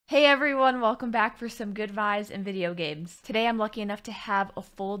Hey everyone, welcome back for some good vibes and video games. Today I'm lucky enough to have a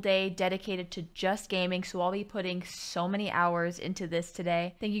full day dedicated to just gaming, so I'll be putting so many hours into this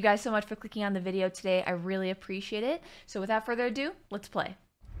today. Thank you guys so much for clicking on the video today. I really appreciate it. So without further ado, let's play.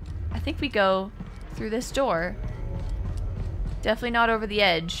 I think we go through this door. Definitely not over the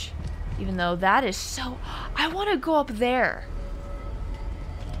edge, even though that is so... I want to go up there.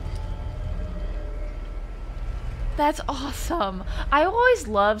 That's awesome. I always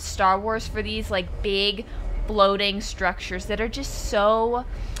loved Star Wars for these like big floating structures that are just so...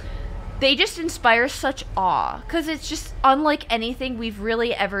 They just inspire such awe because it's just unlike anything we've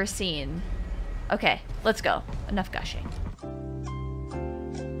really ever seen. Okay, let's go. Enough gushing.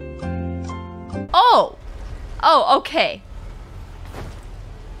 Oh! Oh, okay.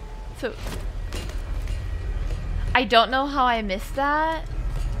 So... I don't know how I missed that.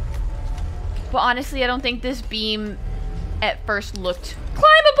 But honestly, I don't think this beam at first looked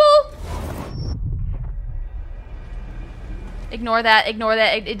climbable. Ignore that, ignore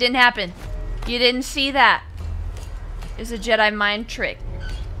that. It didn't happen. You didn't see that. It's a Jedi mind trick.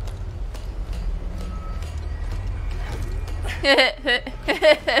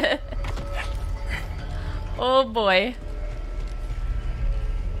 Oh boy.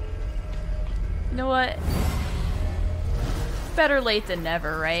 You know what? Better late than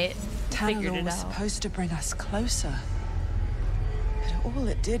never, right? Alall was supposed to bring us closer, but all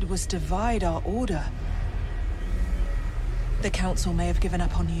it did was divide our order. The Council may have given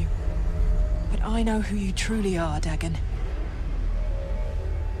up on you, but I know who you truly are, Dagon.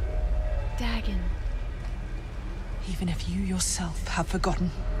 Dagon. Even if you yourself have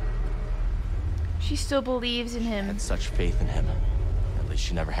forgotten. She still believes in him. Had such faith in him. At least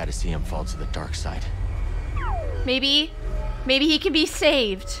she never had to see him fall to the dark side. Maybe he can be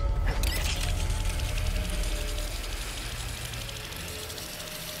saved.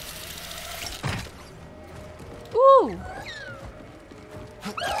 Ooh.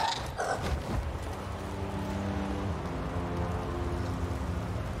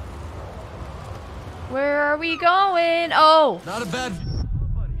 Where are we going? Oh. Not a bad...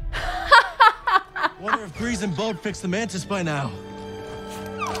 Wonder if Grease and Boat fixed the mantis by now.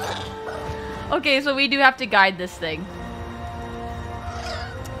 Okay, so we do have to guide this thing.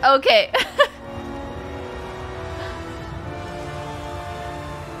 Okay.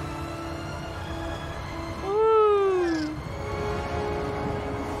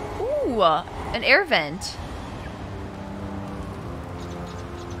 Ooh, an air vent.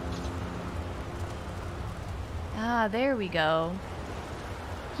 Ah, there we go.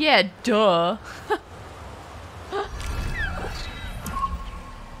 Yeah, duh.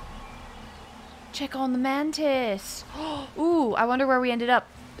 Check on the mantis. Ooh, I wonder where we ended up.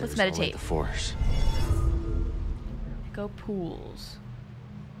 Let's meditate. The Force. Go pools.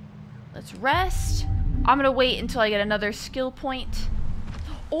 Let's rest. I'm gonna wait until I get another skill point.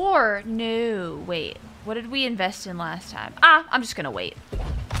 Or, no, wait. What did we invest in last time? Ah, I'm just gonna wait.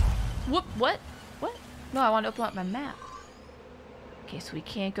 Whoop, what? What? No, I want to open up my map. Okay, so we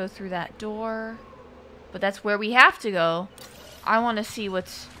can't go through that door. But that's where we have to go. I want to see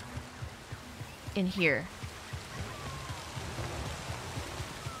what's in here.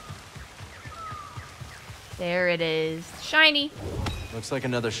 There it is. Shiny. Looks like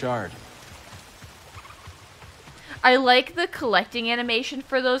another shard. I like the collecting animation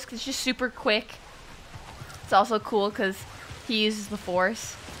for those because it's just super quick. It's also cool because he uses the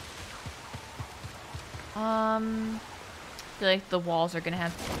Force. I feel like the walls are going to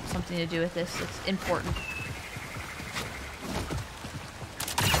have something to do with this. It's important.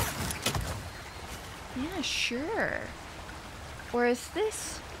 Yeah, sure. Or is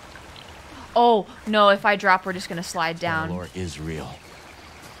this... Oh, no, if I drop, we're just going to slide down. The lore is real.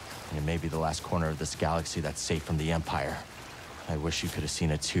 And it may be the last corner of this galaxy that's safe from the Empire. I wish you could have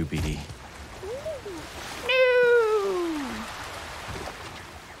seen it too, BD. No!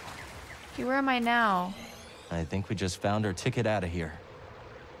 Okay, where am I now? I think we just found our ticket out of here.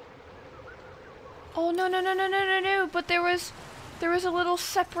 Oh, no, no, no, no, no, no, no. But there was a little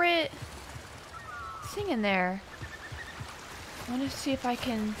separate thing in there. I want to see if I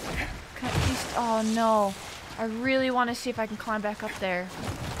can at least... Oh, no. I really want to see if I can climb back up there.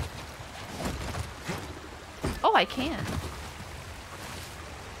 Oh, I can.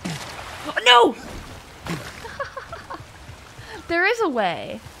 Oh, no! There is a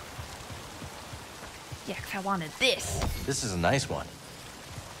way. Yeah, because I wanted this. This is a nice one.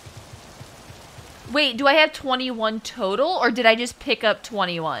 Wait, do I have 21 total, or did I just pick up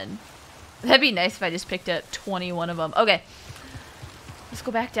 21? That'd be nice if I just picked up 21 of them. Okay. Let's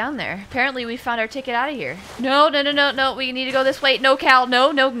go back down there. Apparently we found our ticket out of here. No, no, no, no, no. We need to go this way. No, Cal.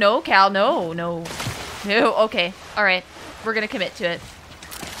 No, no, no, Cal. No, no. No. Okay. All right. We're going to commit to it.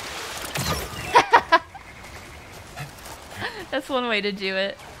 That's one way to do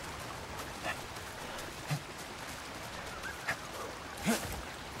it.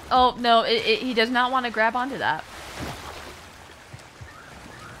 Oh, no. He does not want to grab onto that.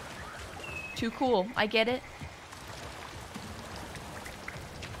 Too cool. I get it.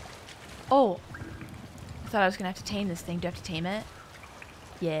 Oh. I thought I was going to have to tame this thing. Do I have to tame it?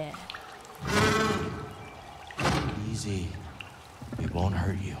 Yeah. Easy. We won't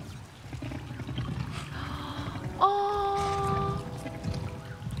hurt you. Oh.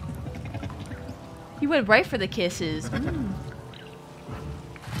 You went right for the kisses. Mm.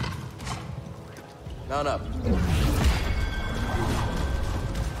 Mount up.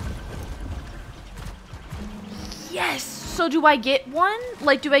 Yes! So do I get one?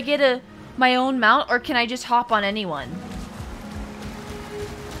 Like, do I get my own mount, or can I just hop on anyone?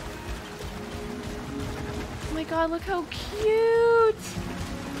 Oh my god, look how cute!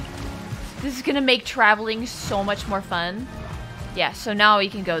 This is gonna make traveling so much more fun. Yeah, so now we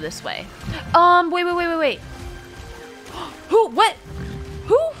can go this way. Wait. Who? What?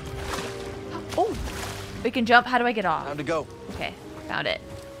 Who? Oh, we can jump. How do I get off? Time to go. Okay, found it.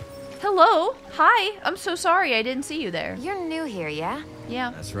 Hello. Hi. I'm so sorry. I didn't see you there. You're new here, yeah?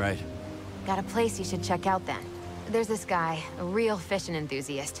 Yeah. That's right. Got a place you should check out then. There's this guy, a real fishing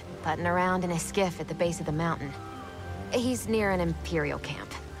enthusiast, putting around in a skiff at the base of the mountain. He's near an Imperial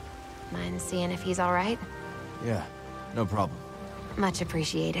camp. Mind seeing if he's all right? Yeah, no problem. Much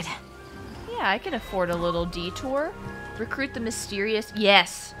appreciated. Yeah, I can afford a little detour. Recruit the mysterious...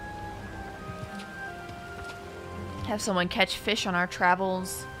 Yes! Have someone catch fish on our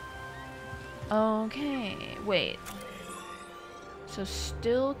travels. Okay, wait. So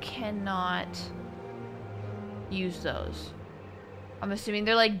still cannot use those. I'm assuming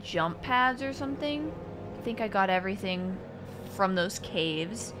they're like jump pads or something. I think I got everything from those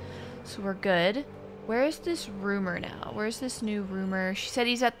caves. So we're good. Where is this roomer now? Where's this new roomer? She said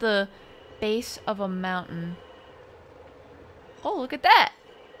he's at the base of a mountain. Oh, look at that.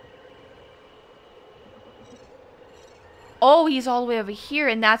 Oh, he's all the way over here,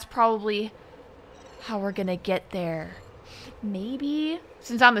 and that's probably how we're gonna get there. Maybe,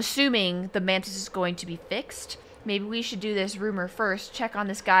 since I'm assuming the mantis is going to be fixed, maybe we should do this rumor first, check on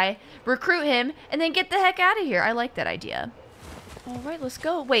this guy, recruit him, and then get the heck out of here. I like that idea. All right, let's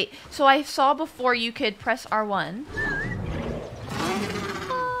go. Wait, so I saw before you could press R1.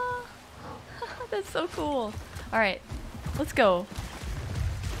 Ah, that's so cool. All right, let's go.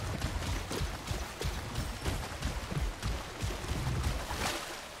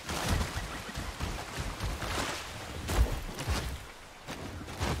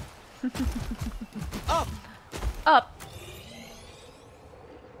 Up.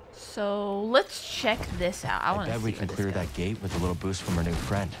 So let's check this out. I want to see. I bet we can clear that gate with a little boost from our new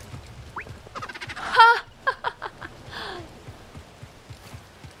friend.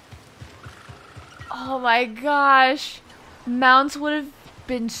 Oh my gosh. Mounts would have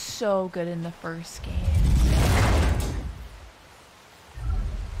been so good in the first game.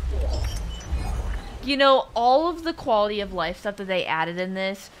 You know, all of the quality of life stuff that they added in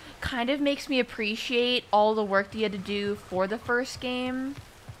this kind of makes me appreciate all the work that you had to do for the first game.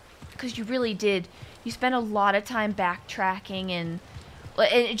 Because you really did. You spent a lot of time backtracking, and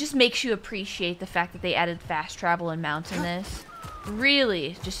it just makes you appreciate the fact that they added fast travel and mounts in this.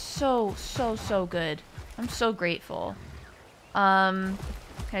 Really, just so good. I'm so grateful. Can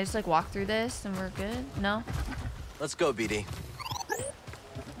I just like walk through this and we're good? No? Let's go, BD.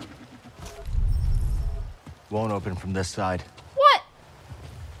 Won't open from this side. What?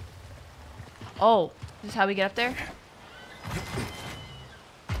 Oh, this is how we get up there?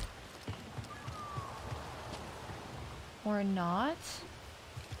 Or not?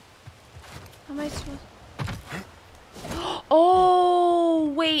 How am I supposed...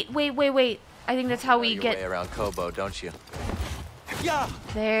 Oh, wait. I think that's how we get... way around Kobo, don't you? Yeah.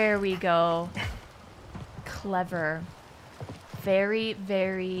 There we go. Clever. Very,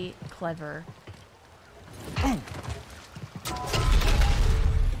 very clever.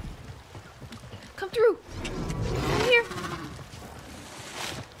 Come through. Come here.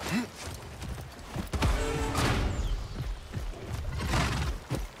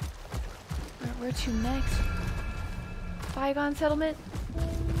 Where to next? Bygone settlement?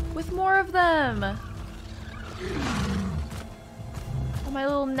 With more of them! Oh, my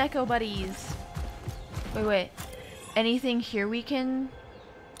little Neko buddies. Wait. Anything here we can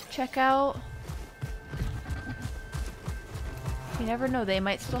check out? You never know, they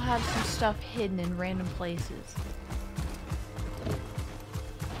might still have some stuff hidden in random places.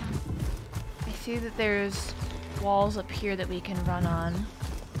 I see that there's walls up here that we can run on.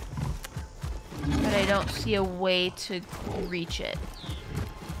 But I don't see a way to reach it.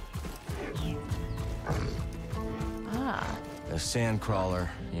 Ah. A sand crawler.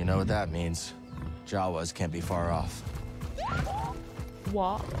 You know what that means. Jawas can't be far off.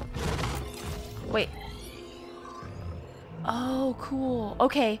 What? Wait. Oh, cool.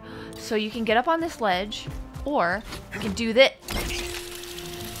 Okay, so you can get up on this ledge, or you can do this.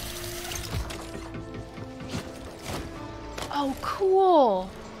 Oh, cool.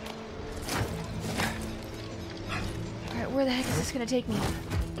 Alright, where the heck is this gonna take me?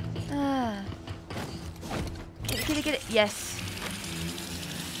 Get it. Yes.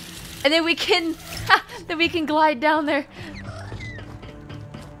 And then we can, glide down there.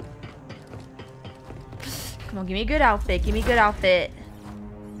 Come on, give me a good outfit. Give me a good outfit.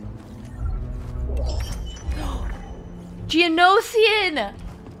 Geonosian!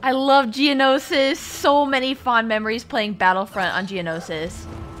 I love Geonosis. So many fond memories playing Battlefront on Geonosis.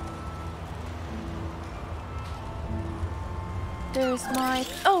 There's my...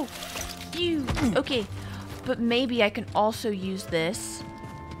 Oh! You! Okay. But maybe I can also use this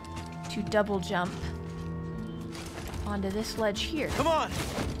to double jump onto this ledge here. Come on!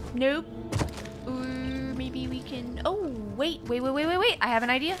 Nope. Maybe we can... Oh, wait. I have an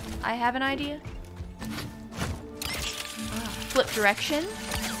idea. Flip direction.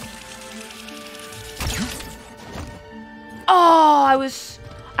 Oh,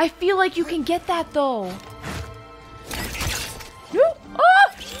 I feel like you can get that, though. No!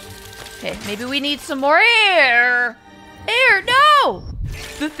 Oh! Okay, maybe we need some more air. Air, no!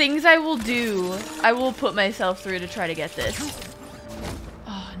 The things I will do, I will put myself through to try to get this.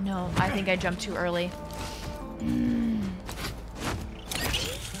 Oh, no. I think I jumped too early.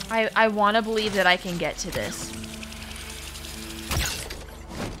 I want to believe that I can get to this.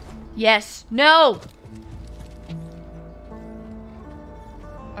 Yes. No!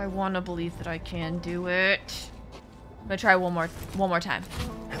 I want to believe that I can do it. I'm gonna try one more time.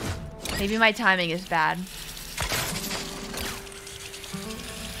 Maybe my timing is bad.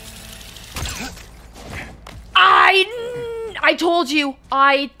 I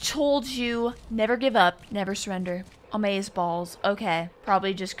told you. Never give up. Never surrender. Amazeballs. Okay.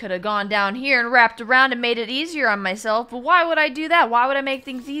 Probably just could have gone down here and wrapped around and made it easier on myself. But why would I do that? Why would I make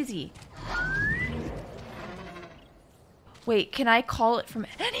things easy? Wait, can I call it from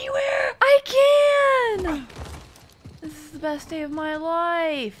anywhere? I can! This is the best day of my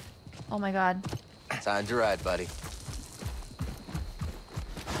life. Oh my god. Time to ride, buddy.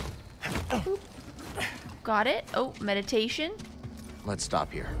 Oop. Got it. Oh, meditation. Let's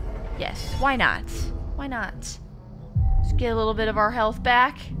stop here. Yes. Why not? Why not? Just get a little bit of our health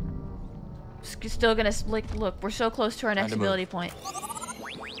back. Still gonna, like, look, we're so close to our next ability point.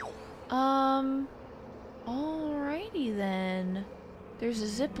 Alrighty then. There's a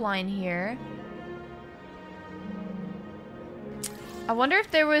zip line here. I wonder if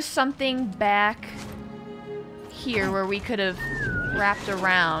there was something back here where we could have wrapped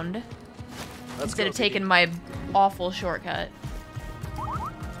around instead of taking my awful shortcut.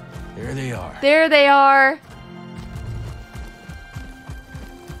 There they are. There they are.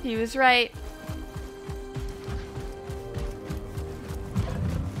 He was right.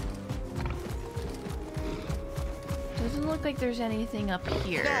 Doesn't look like there's anything up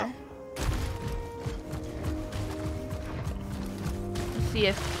here. Let's see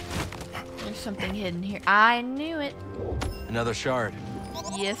if there's something hidden here. I knew it. Another shard.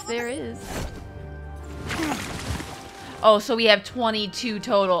 Yes, there is. Oh, so we have 22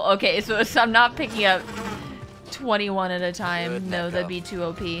 total. Okay, so I'm not picking up 21 at a time. Good, no, that'd Neko. be too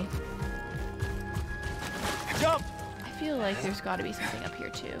OP. Jump! I feel like there's got to be something up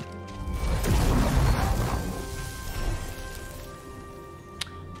here too.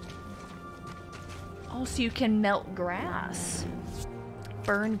 Also, you can melt grass.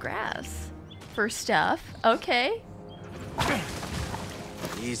 Burn grass for stuff. Okay.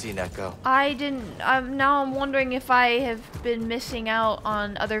 Easy, Neko. I didn't... now I'm wondering if I have been missing out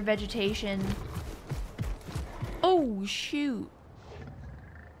on other vegetation. Oh, shoot.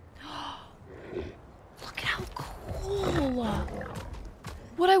 Look at how cool.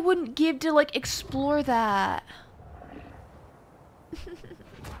 What I wouldn't give to, like, explore that.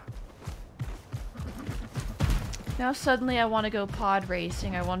 Now suddenly I want to go pod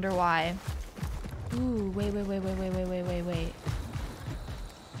racing. I wonder why. Ooh, wait.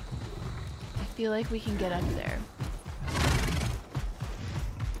 I feel like we can get up there.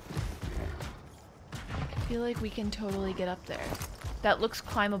 I feel like we can totally get up there. That looks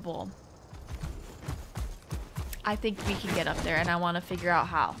climbable. I think we can get up there, and I want to figure out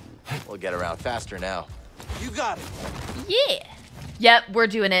how. We'll get around faster now. You got it. Yeah! Yep, we're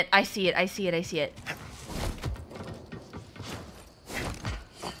doing it. I see it, I see it, I see it.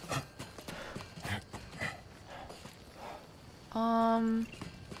 Hold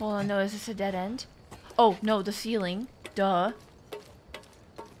on, no, is this a dead end? Oh, no, the ceiling. Duh.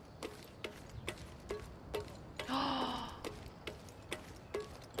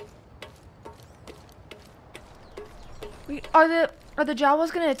 Wait, are the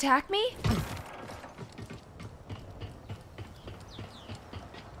Jawas gonna attack me?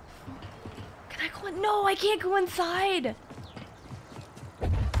 Can I go in? No, I can't go inside.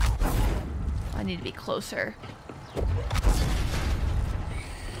 I need to be closer.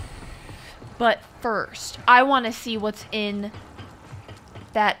 But first, I want to see what's in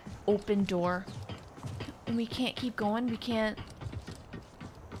that open door. And we can't keep going. We can't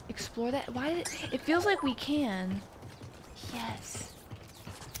explore that. Why? It feels like we can. Yes.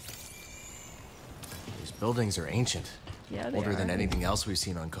 These buildings are ancient. Yeah, they Older are. than anything else we've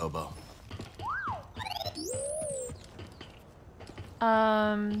seen on Kobo.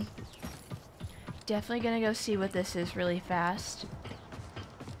 Definitely gonna go see what this is really fast.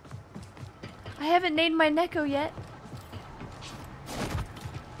 I haven't named my Neko yet.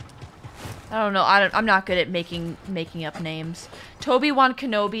 I don't know. I'm not good at making up names. Obi-Wan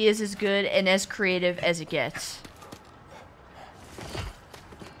Kenobi is as good and as creative as it gets.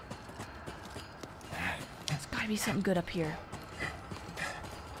 There's gotta be something good up here.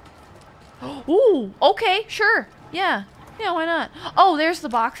 Ooh, okay, sure. Yeah. Yeah, why not? Oh, there's the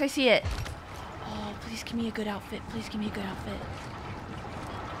box. I see it. Oh, please give me a good outfit. Please give me a good outfit.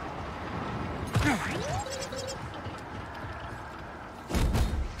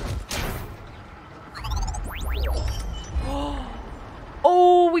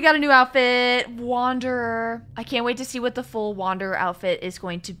 Oh, we got a new outfit. Wanderer. I can't wait to see what the full Wanderer outfit is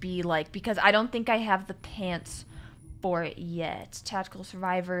going to be like, because I don't think I have the pants for it yet. Tactical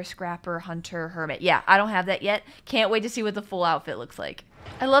Survivor, Scrapper, Hunter, Hermit. Yeah, I don't have that yet. Can't wait to see what the full outfit looks like.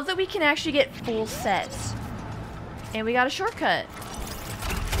 I love that we can actually get full sets. And we got a shortcut.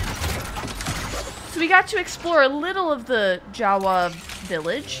 So we got to explore a little of the Jawa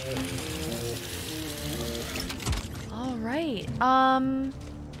village. All right.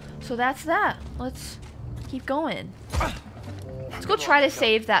 So that's that. Let's keep going. Let's go try to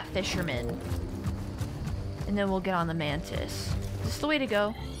save that fisherman. And then we'll get on the mantis. Is this the way to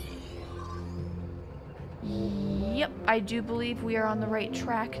go? Yep, I do believe we are on the right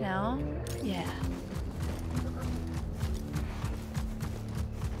track now. Yeah.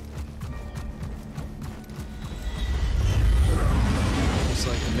 Looks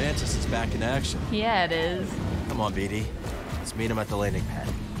like the mantis is back in action. Yeah, it is. Come on, BD. Let's meet him at the landing pad.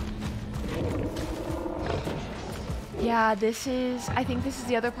 Yeah, this is... I think this is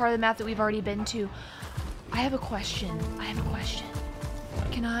the other part of the map that we've already been to. I have a question. I have a question.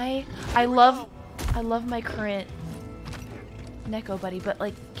 Can I love my current Neko buddy, but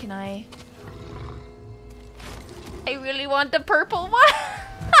like, can I really want the purple one.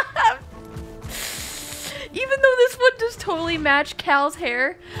 Even though this one does totally match Cal's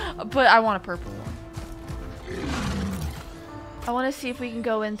hair, but I want a purple one. I want to see if we can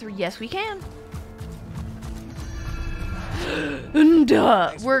go in through. Yes, we can.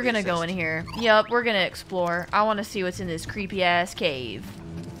 Duh. We're gonna go in here. Yup, we're gonna explore. I want to see what's in this creepy ass cave.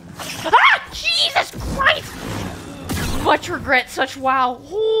 Ah! Jesus Christ! Much regret, such wow.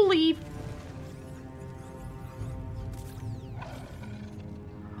 Holy.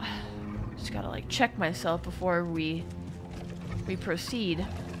 Just gotta like check myself before we proceed.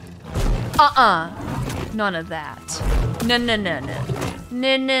 None of that. No. No.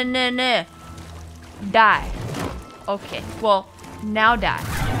 Die. Okay, well, now die.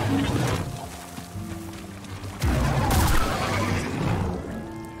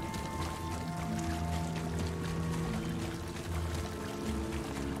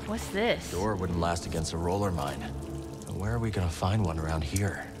 What's this? Door wouldn't last against a roller mine. Where are we gonna find one around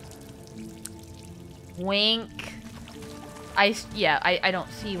here? Wink. I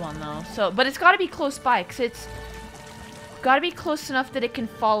don't see one though. So, but it's got to be close by, because it's got to be close enough that it can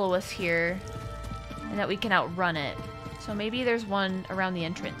follow us here, and that we can outrun it. So maybe there's one around the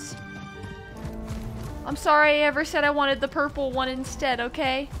entrance. I'm sorry I ever said I wanted the purple one instead,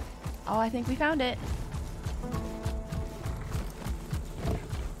 okay? Oh, I think we found it.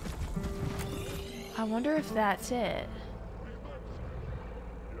 I wonder if that's it.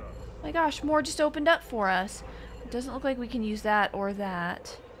 Oh my gosh, more just opened up for us. It doesn't look like we can use that or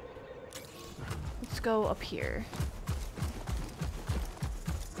that. Let's go up here.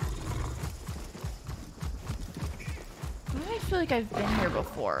 Why do I feel like I've been here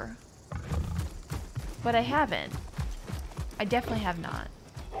before? But I haven't. I definitely have not.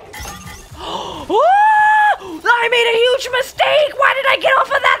 Oh! I made a huge mistake! Why did I get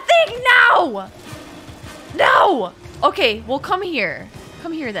off of that thing? No! No! Okay, well, come here.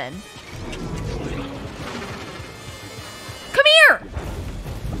 Come here, then. Come here!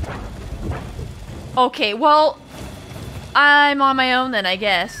 Okay, well, I'm on my own then, I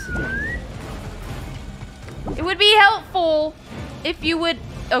guess. It would be helpful if you would...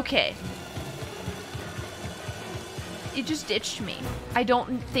 Okay. It just ditched me. I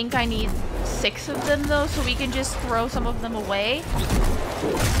don't think I need 6 of them, though, so we can just throw some of them away.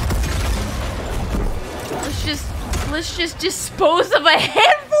 Let's just dispose of a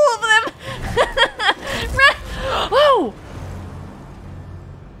handful of them. Oh!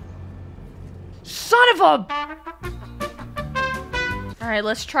 Son of a... Alright,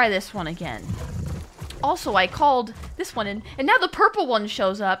 let's try this one again. Also, I called this one in, and now the purple one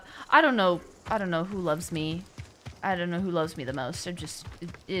shows up. I don't know who loves me. I don't know who loves me the most. I'm just...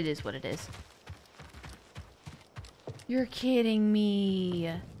 It is what it is. You're kidding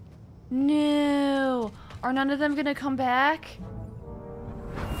me. No. Are none of them gonna come back?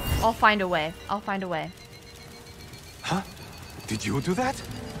 I'll find a way. I'll find a way. Huh? Did you do that?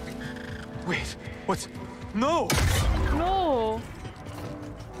 Wait, what? No! No.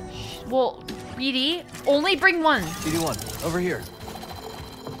 Well, BD, only bring one. BD1, over here.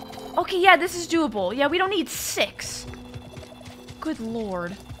 Okay, yeah, this is doable. Yeah, we don't need 6. Good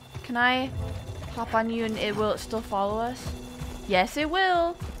lord. Can I hop on you and will it still follow us? Yes, it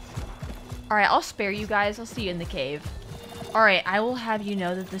will. Alright, I'll spare you guys. I'll see you in the cave. Alright, I will have you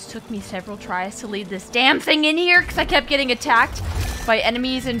know that this took me several tries to lead this damn thing in here because I kept getting attacked by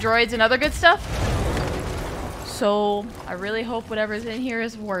enemies and droids and other good stuff. So, I really hope whatever's in here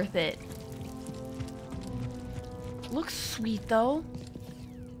is worth it. Looks sweet, though.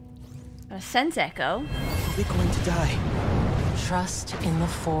 Got a sense echo. We're going to die. Trust in the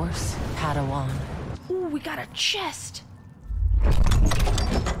Force, Padawan. Ooh, we got a chest.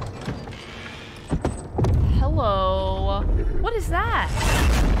 Hello. What is that?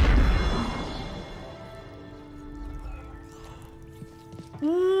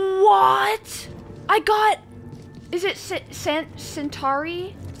 What? I got... Is it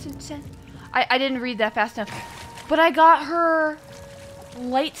Centauri? I didn't read that fast enough. But I got her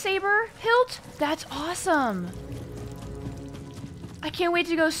lightsaber hilt? That's awesome. I can't wait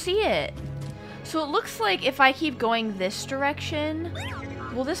to go see it. So it looks like if I keep going this direction...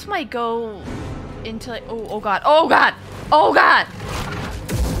 Well, this might go into... Like, oh god. Oh god! Oh god!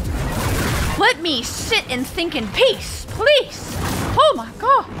 Let me sit and think in peace, please! Oh my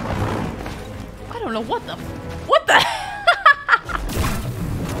god! I don't know what the... What the...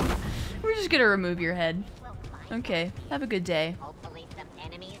 We're just gonna remove your head. Okay, have a good day. Hopefully some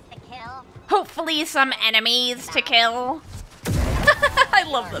enemies to kill. Hopefully some enemies to kill. I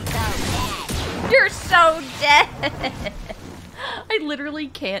love them. So You're so dead. I literally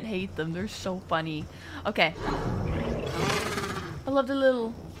can't hate them. They're so funny. Okay. I love the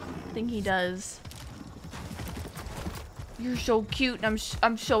little thing he does. You're so cute, and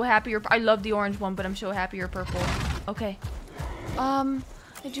I'm so happy I love the orange one, but I'm so happy you're purple. Okay. I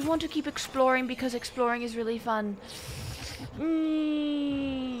do want to keep exploring because exploring is really fun.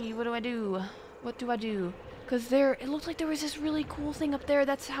 What do I do? What do I do? Because it looked like there was this really cool thing up there.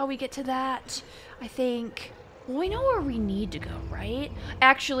 That's how we get to that, I think. Well, we know where we need to go, right?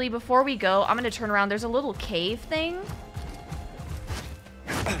 Actually, before we go, I'm going to turn around. There's a little cave thing.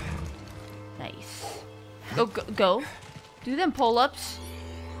 Nice. Go. Do them pull-ups.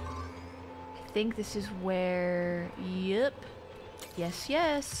 I think this is where... Yep. Yes,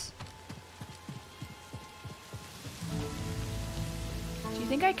 yes. Do you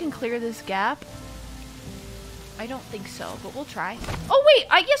think I can clear this gap? I don't think so, but we'll try. Oh, wait!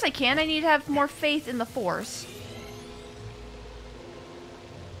 I guess I can. I need to have more faith in the Force.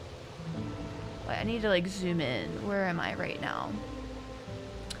 Wait, I need to, like, zoom in. Where am I right now?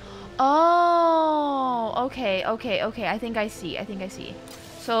 Oh! Okay. I think I see.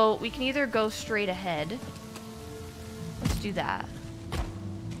 So, we can either go straight ahead. Let's do that.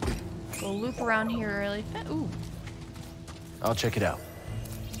 We'll loop around here really fast. Ooh. I'll check it out.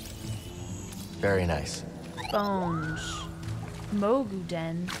 Very nice. Bones. Mogu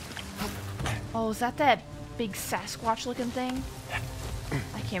Den. Oh, is that big Sasquatch looking thing?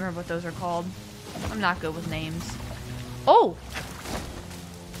 I can't remember what those are called. I'm not good with names. Oh!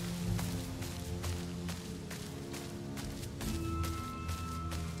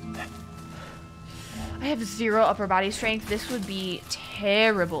 have 0 upper body strength. This would be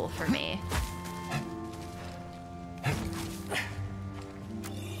terrible for me.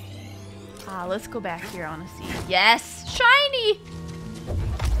 Let's go back here, honestly. Yes! Shiny!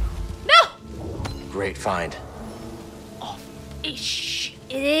 No! Great find. Oh, it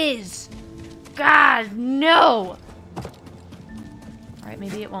is! God, no! Alright,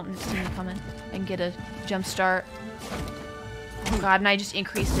 maybe it won't see me coming. I can get a jump start. Oh god, and I just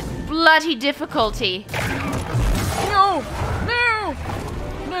increased it. Bloody difficulty! No! No!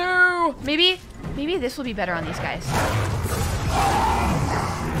 No! Maybe this will be better on these guys.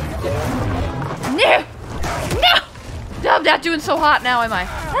 No! No! I'm not doing so hot now, am I?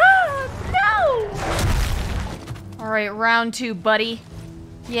 Ah, no! Alright, round 2, buddy.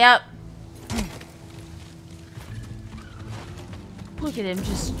 Yep. Look at him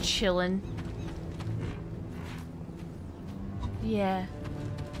just chilling. Yeah.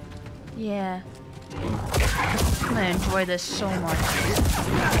 Yeah. I'm gonna enjoy this so much.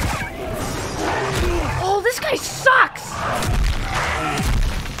 Oh, this guy sucks!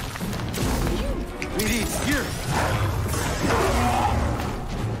 BD, here!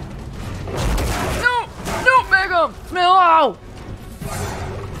 No! No, Mega! No!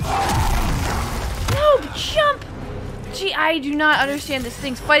 No, jump! Gee, I do not understand this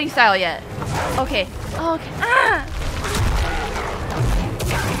thing's fighting style yet. Okay. Okay. Ah!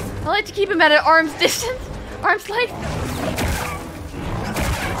 I like to keep him at an arm's distance. Arm's length.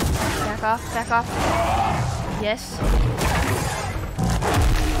 Back off, back off. Yes.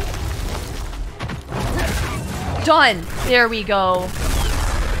 Done. There we go.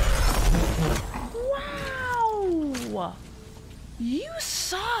 Wow. You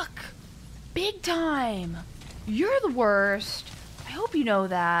suck. Big time. You're the worst. I hope you know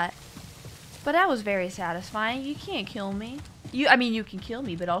that. But that was very satisfying. You can't kill me. I mean, you can kill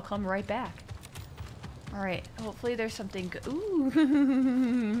me, but I'll come right back. Alright, hopefully there's something good.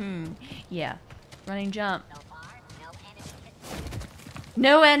 Ooh. Yeah. Running jump.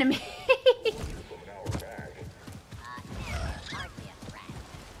 No enemy.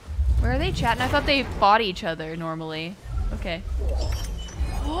 Where are they chatting? I thought they fought each other normally. Okay.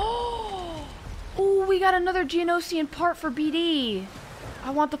 Oh, we got another Geonosian part for BD. I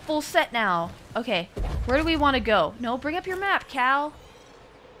want the full set now. Okay, where do we want to go? No, bring up your map, Cal.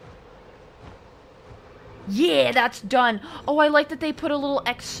 Yeah, that's done. Oh, I like that they put a little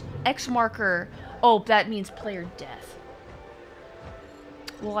X marker. Oh, that means player death.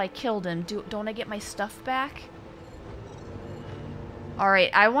 Well, I killed him. Don't I get my stuff back?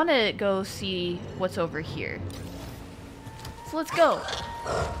 Alright, I want to go see what's over here. So let's go.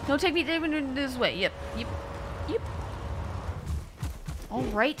 Don't take me this way. Yep.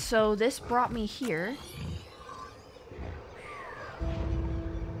 Alright, so this brought me here.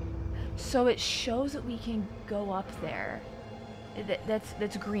 So it shows that we can go up there.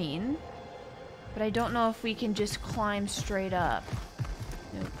 That's green. But I don't know if we can just climb straight up.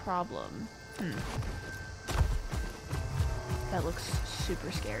 No problem. That looks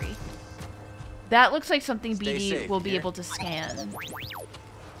super scary. That looks like something BD will be able to scan.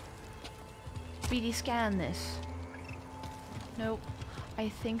 BD, scan this. Nope. I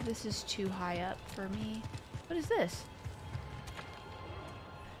think this is too high up for me. What is this?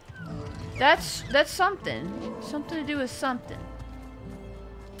 That's something. Something to do with something.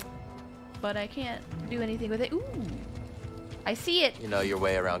 But I can't do anything with it. Ooh. I see it. You know your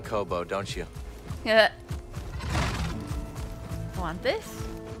way around Kobo, don't you? Yeah. Want this?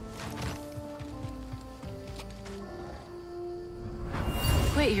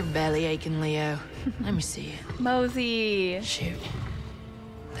 Quit your belly aching, Leo. Let me see it. Mosey. Shoot.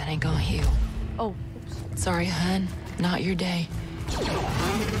 That ain't gonna heal. Oh, oops. Sorry, hun. Not your day.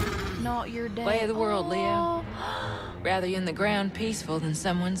 Not your day. Way of the world, Leo. Rather you in the ground peaceful than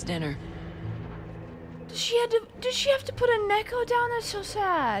someone's dinner. Does she have to put a Neko down? That's so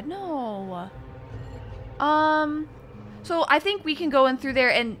sad. No. So I think we can go in through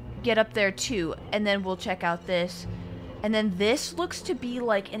there and get up there too, and then we'll check out this. And then this looks to be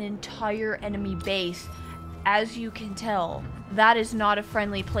like an entire enemy base. As you can tell, that is not a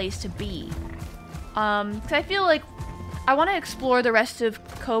friendly place to be. 'Cause I feel like I want to explore the rest of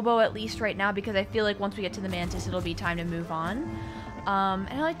Kobo at least right now, because I feel like once we get to the Mantis, it'll be time to move on. And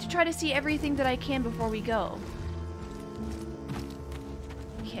I like to try to see everything that I can before we go.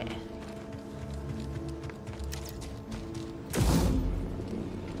 Okay.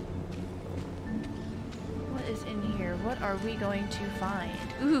 What is in here? What are we going to find?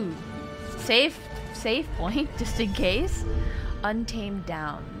 Ooh. Save point, just in case. Untamed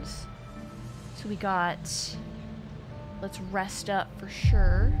Downs. So we got... Let's rest up for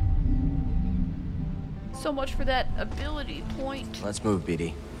sure. So much for that ability point. Let's move,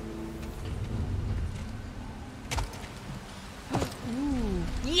 BD. Ooh.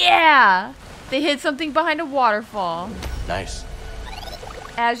 Yeah! They hid something behind a waterfall. Nice.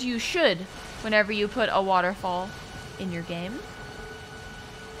 As you should whenever you put a waterfall in your game.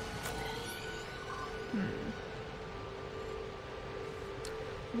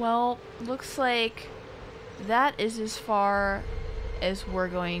 Well, looks like that is as far as we're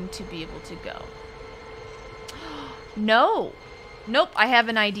going to be able to go. No! Nope, I have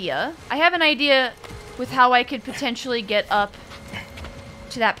an idea. I have an idea with how I could potentially get up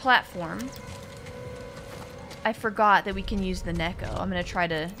to that platform. I forgot that we can use the Neko. I'm gonna try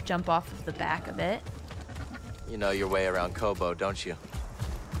to jump off of the back of it. You know your way around Kobo, don't you?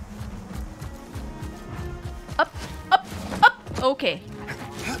 Up, up, up! Okay.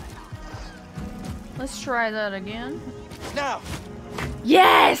 Let's try that again. Now!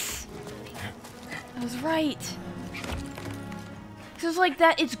 Yes! I was right. So it's like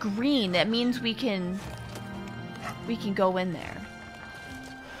that, it's green. That means we can go in there.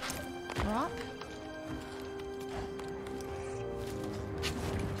 Drop.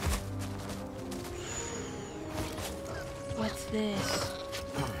 What's this?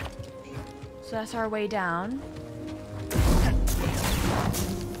 So that's our way down.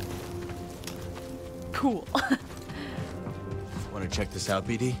 Cool. Want to check this out,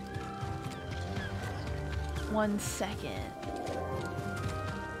 BD? 1 second.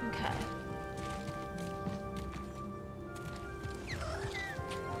 Okay.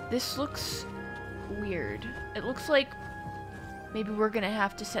 This looks weird. It looks like maybe we're gonna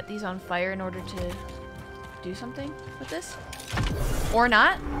have to set these on fire in order to do something with this. Or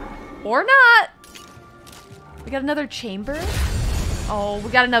not. Or not! We got another chamber? Oh,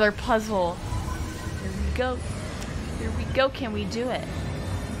 we got another puzzle. Here we go. Here we go. Can we do it?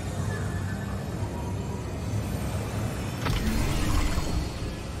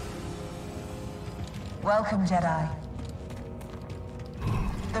 Welcome, Jedi.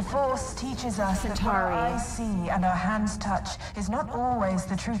 The Force teaches us that what our eyes see and our hands touch is not always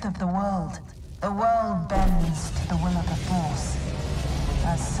the truth of the world. The world bends to the will of the Force.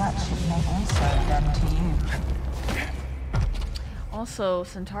 As such, it may also bend to you. Also,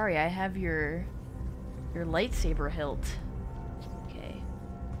 Centauri, I have your lightsaber hilt. Okay.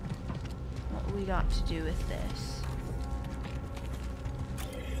 What we got to do with this?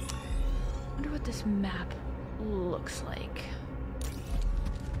 I wonder what this map looks like.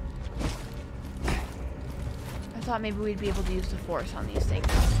 I thought maybe we'd be able to use the Force on these things.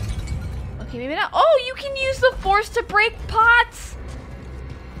 Okay, maybe not. Oh, you can use the Force to break pots!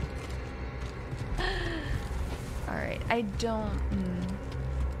 Alright, I don't...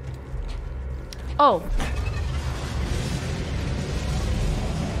 Oh.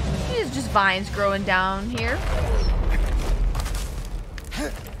 These are just vines growing down here.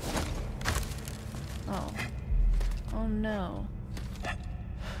 Oh. Oh no.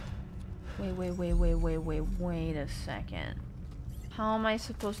 Wait a second. How am I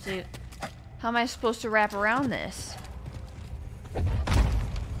supposed to wrap around this?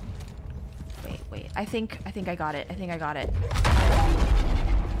 Wait. I think I got it.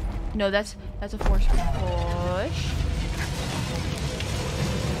 No, that's a force push.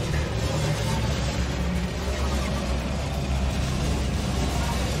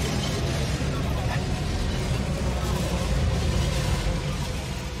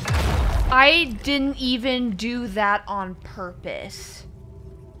 I didn't even do that on purpose.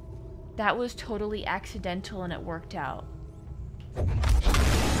 That was totally accidental and it worked out.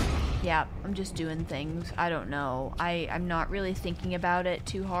 Yeah, I'm just doing things. I don't know. I'm not really thinking about it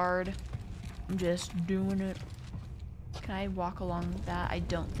too hard. I'm just doing it. Can I walk along that? I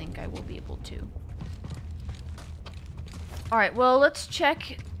don't think I will be able to. Alright, well, let's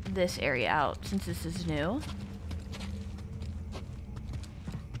check this area out since this is new.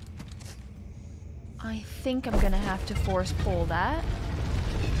 I think I'm gonna have to force pull that.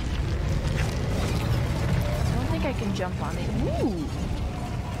 I don't think I can jump on it. Ooh!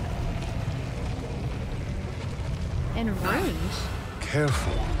 And runes.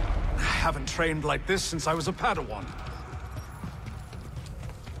 Careful. I haven't trained like this since I was a Padawan.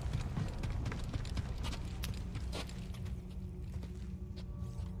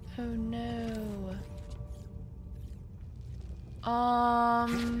 Oh no.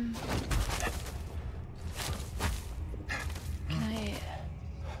 Can I...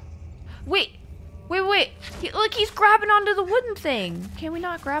 Wait! Look, he's grabbing onto the wooden thing. Can we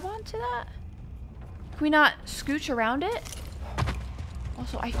not grab onto that? Can we not scooch around it?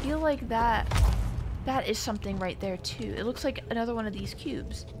 Also, I feel like that is something right there too. It looks like another one of these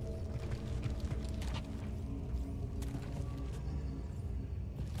cubes.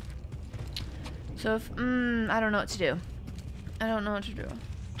 So if, I don't know what to do. I don't know what to do.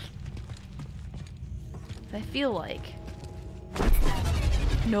 I feel like...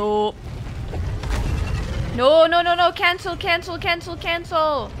 Nope. No, no, no, no, cancel, cancel, cancel,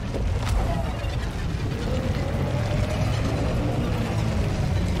 cancel!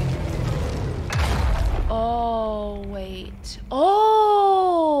 Oh, wait.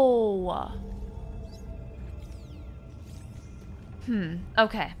 Oh!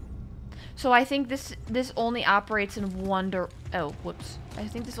 Okay. So I think this only operates in one oh, whoops. I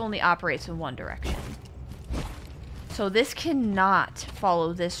think this only operates in one direction. So this cannot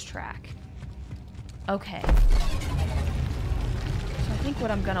follow this track. Okay. So I think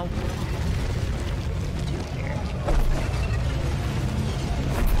what I'm gonna do here.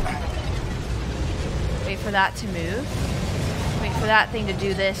 Wait for that to move. Wait for that thing to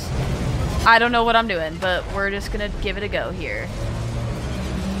do this. I don't know what I'm doing, but we're just gonna give it a go here.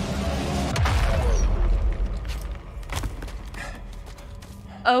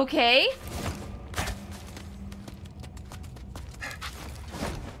 Okay.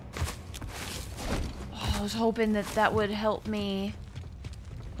 Oh, I was hoping that that would help me.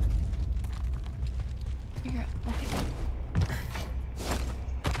 Okay.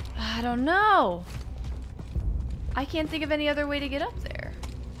 I don't know. I can't think of any other way to get up there.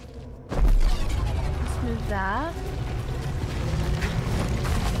 Let's move that.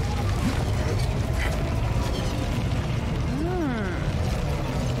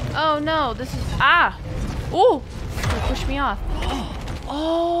 Oh no, this is ooh! It pushed me off.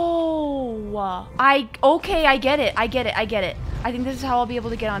 Oh, okay, I get it. I get it. I get it. I think this is how I'll be able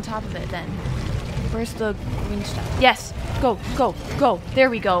to get on top of it then. Where's the green stuff? Yes. Go, go, go. There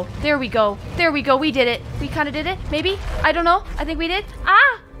we go. There we go. There we go. We did it. We kind of did it. Maybe. I don't know. I think we did.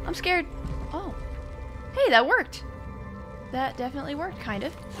 I'm scared. Oh. Hey, that worked. That definitely worked, kind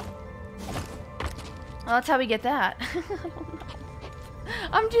of. Well, that's how we get that.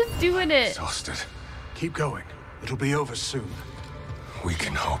 I'm just doing it. Exhausted. Keep going. It'll be over soon. We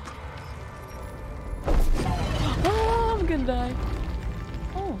can hope. Oh, I'm gonna die.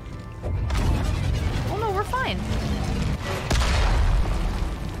 Oh. Oh no, we're fine.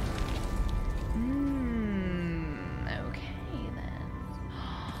 Okay then.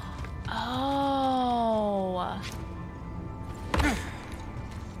 Oh.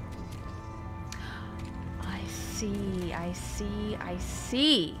 I see, I see, I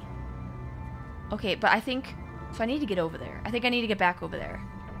see. Okay, but I think, so I need to get over there. I think I need to get back over there.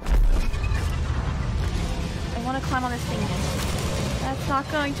 I want to climb on this thing. That's not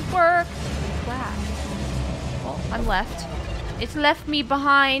going to work. Crap. Well, I'm left. It's left me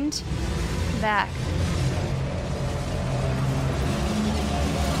behind. Back.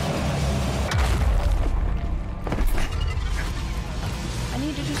 I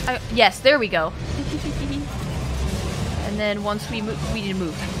need to just... yes, there we go. And then once we move, we need to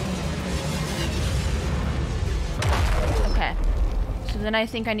move. Okay. So then I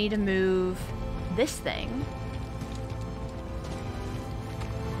think I need to move this thing.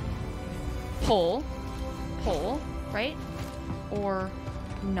 Pull. Pull, right? Or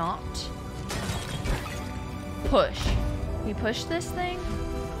not. Push. We push this thing?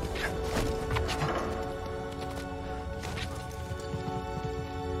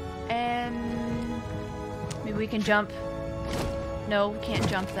 And maybe we can jump. No, we can't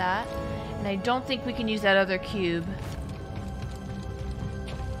jump that. And I don't think we can use that other cube.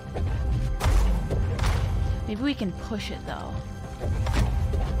 Maybe we can push it though.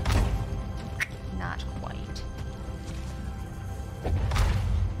 Not quite.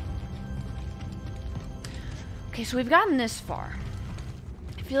 Okay, so we've gotten this far.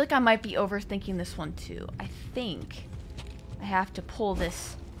 I feel like I might be overthinking this one too. I think I have to pull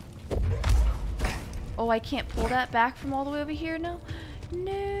this. Oh, I can't pull that back from all the way over here? No.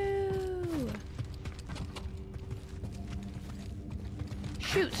 No.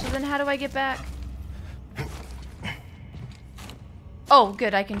 Shoot, so then how do I get back? Oh,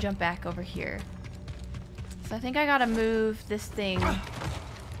 good, I can jump back over here. So I think I gotta move this thing. I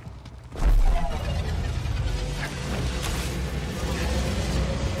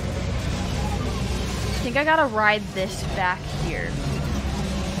think I gotta ride this back here.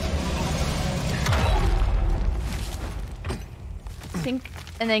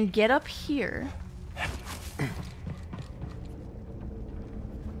 And then get up here.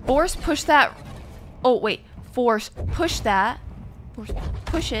 Force push that. Oh, wait. Force push that. Force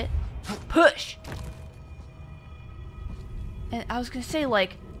push it. Push! And I was gonna say,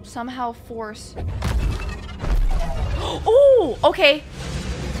 like, somehow force. Oh! Okay.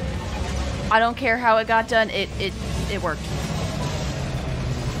 I don't care how it got done. It worked.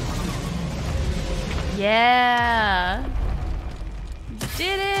 Yeah.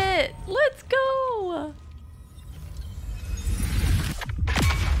 Did it. Let's go.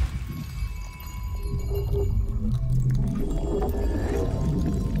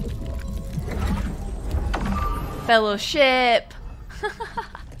 Fellowship.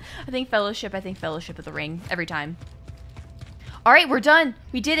 I think fellowship of the ring every time. All right, we're done.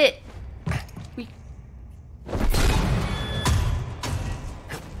 We did it.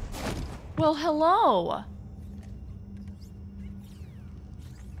 Well, hello.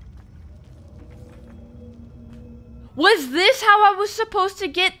 Was this how I was supposed to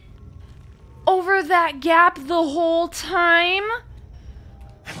get over that gap the whole time?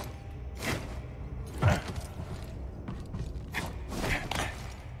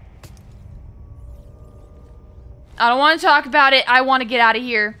 I don't want to talk about it. I want to get out of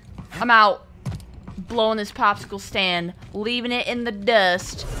here. I'm out. Blowing this popsicle stand. Leaving it in the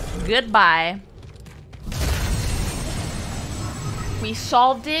dust. Goodbye. We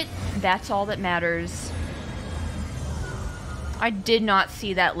solved it. That's all that matters. I did not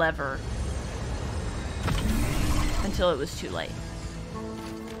see that lever until it was too late.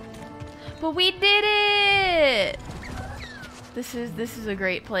 But we did it! This is a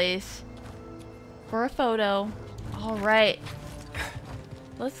great place for a photo. All right.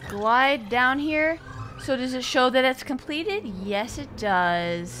 Let's glide down here. So does it show that it's completed? Yes, it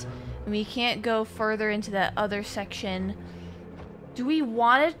does. And we can't go further into that other section. Do we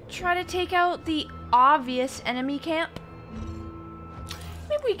want to try to take out the obvious enemy camp?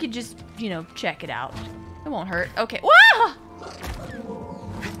 Maybe we could just, you know, check it out. It won't hurt. Okay. Whoa!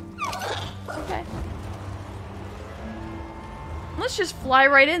 Okay. Let's just fly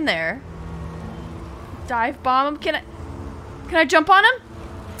right in there. Dive bomb him. Can I jump on him?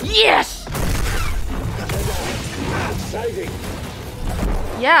 Yes! Exciting.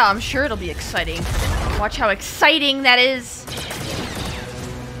 Yeah, I'm sure it'll be exciting. Watch how exciting that is.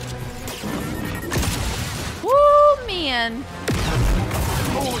 Woo, man.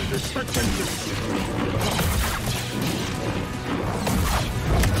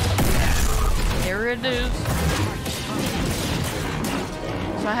 There it is.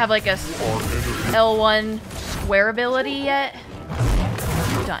 So I have like a L1 square ability yet.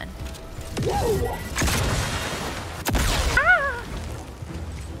 Done. Ah!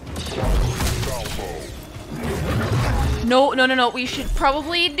 No. We should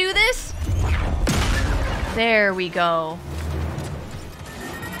probably do this. There we go.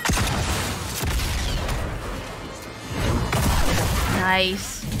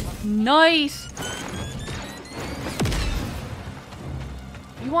 Nice. Nice.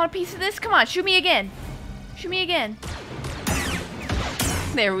 You want a piece of this? Come on, shoot me again. Shoot me again.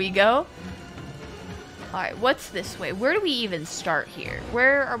 There we go. Alright, what's this way? Where do we even start here?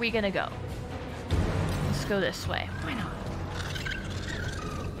 Where are we gonna go? Let's go this way. Why not?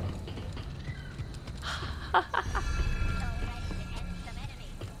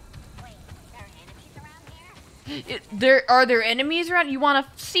 Are there enemies around? You want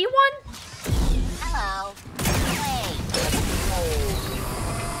to see one? Hello.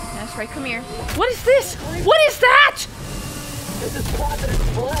 That's right. Come here. What is this? What is that?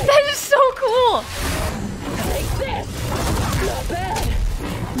 That is so cool. Take this. Not bad.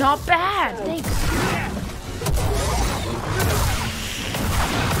 Not bad. Thanks.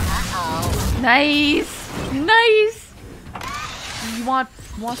 Uh-oh. Nice. Nice. You want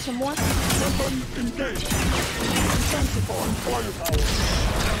some more?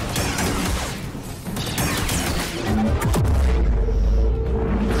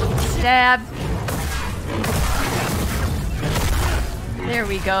 Stab. There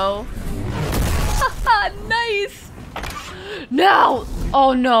we go. Nice. No.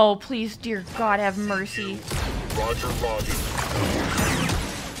 Oh no, please, dear God, have mercy. Roger, Roger.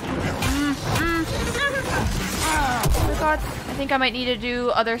 Oh my God. I think I might need to do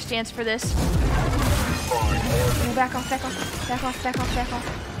other stance for this. No, back off, back off, back off, back off, back off.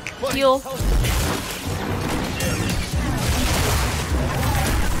 Heal.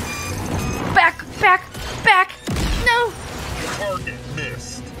 Back, back, back. No. Target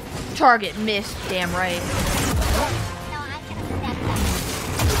missed. Target missed, damn right. No, I'm gonna step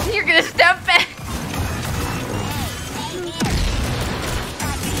back. You're gonna step back. Hey, stay here.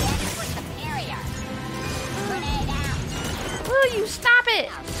 Thought the edge was superior. Grenade out. Will you stop it?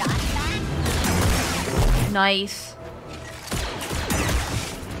 Now, shot back. Nice.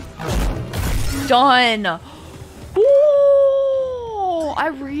 Done. Ooh, I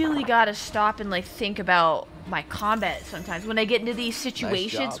really gotta stop and like think about my combat sometimes when I get into these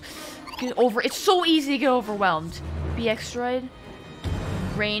situations. It's so easy to get overwhelmed. BX droid,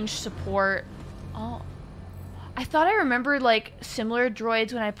 range support. Oh, I thought I remembered like similar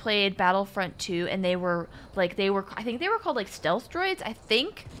droids when I played Battlefront 2, and they were I think they were called like stealth droids, I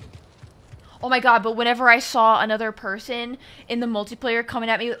think. Oh my god, but whenever I saw another person in the multiplayer coming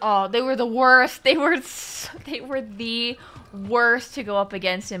at me, oh, they were the worst. They were the worst to go up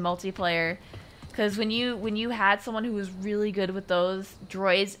against in multiplayer. Cuz when you had someone who was really good with those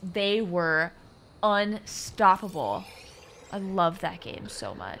droids, they were unstoppable. I love that game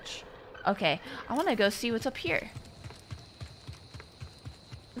so much. Okay, I want to go see what's up here.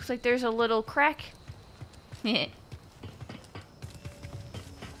 Looks like there's a little crack. Look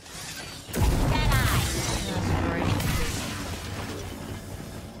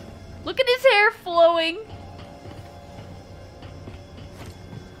at his hair flowing.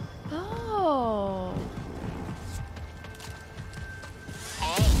 Oh.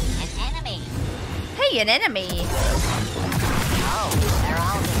 Hey, an enemy. Hey, an enemy. Oh, they're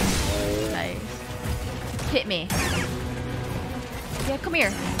all here. Nice. Hit me. Yeah, come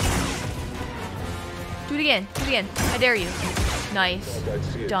here. Do it again. Do it again. I dare you. Nice.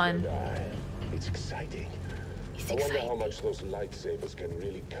 Done. It's exciting. He's I wonder excited. how much those lightsabers can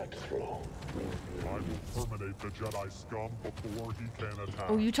really cut through. I will terminate the Jedi scum before he can attack.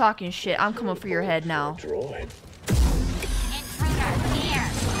 Oh, you talking shit. I'm coming for your head now. Droid. Intruder, here.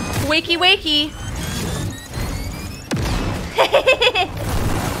 Wakey, wakey.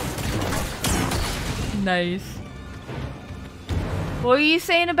 Nice. What were you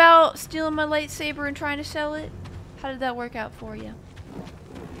saying about stealing my lightsaber and trying to sell it? How did that work out for you?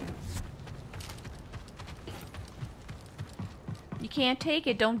 You can't take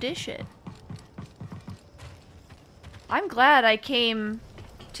it, don't dish it. I'm glad I came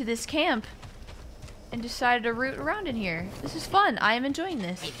to this camp and decided to root around in here. This is fun. I am enjoying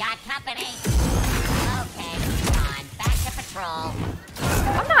this. We've got company. Okay, on. Back to patrol.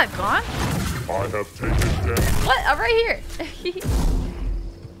 I'm not gone. I have taken down. What? I'm right here.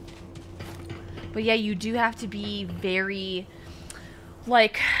 But yeah, you do have to be very,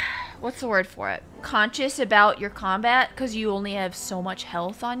 like, what's the word for it? Conscious about your combat, because you only have so much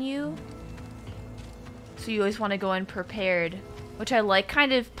health on you. So you always want to go in prepared, which I like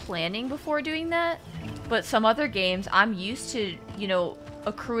kind of planning before doing that. But some other games, I'm used to, you know,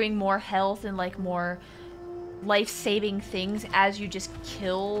 accruing more health and like more life-saving things as you just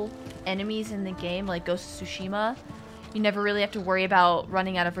kill enemies in the game, like Ghost of Tsushima. You never really have to worry about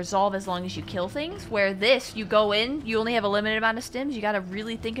running out of resolve as long as you kill things. Where this, you go in, you only have a limited amount of stims. You gotta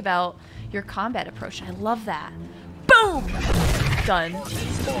really think about your combat approach. I love that. Boom! Done.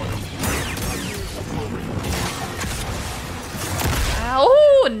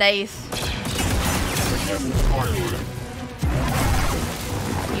 Oh, nice.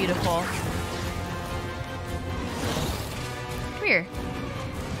 Beautiful. Come here.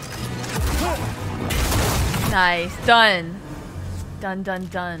 Nice. Done. Done, done,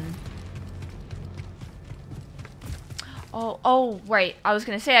 done. Oh, right. I was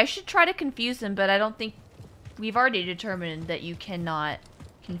gonna say I should try to confuse them, but I don't think we've already determined that you cannot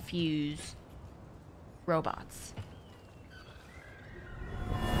confuse robots.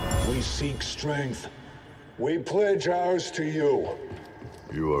 We seek strength. We pledge ours to you.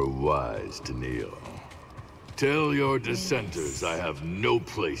 You are wise to kneel. Tell your dissenters I have no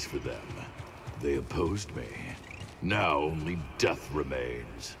place for them. They opposed me. Now only death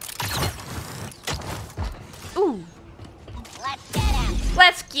remains. Ooh. Let's get him.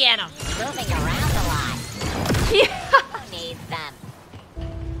 Let's get him. Moving around a lot. Yeah. Who needs them?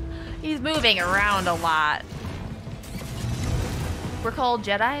 He's moving around a lot. We're called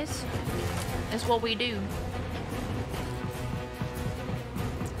Jedis. It's what we do.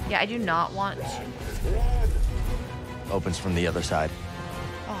 Yeah, I do not want to. Opens from the other side.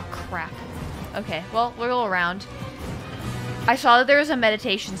 Oh, crap. Okay, well, we'll go around. I saw that there was a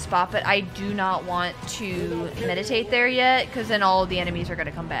meditation spot, but I do not want to meditate there yet, because then all of the enemies are going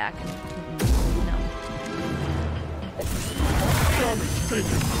to come back. No.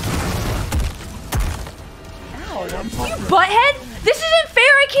 Ow. You butthead! This isn't fair!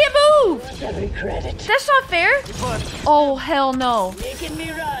 I can't move! Every credit. That's not fair! Oh, hell no. Making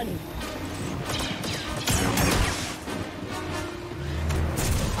me run.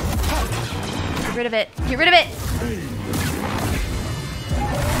 Get rid of it. Get rid of it!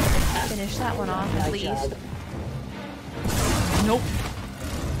 Finish that one off, at least. Nope.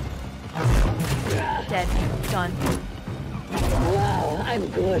 Dead. Done. Wow, I'm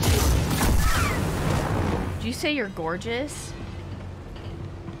good. Did you say you're gorgeous?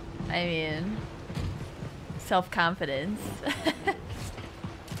 I mean, self-confidence.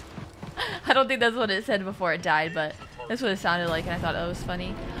 I don't think that's what it said before it died, but that's what it sounded like, and I thought it was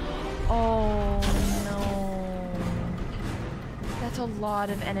funny. Oh, no. That's a lot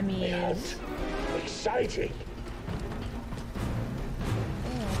of enemies. Exciting.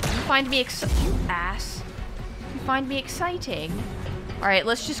 You find me you ass. You find me exciting. Alright,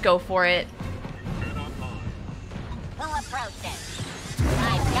 let's just go for it. Who approached it?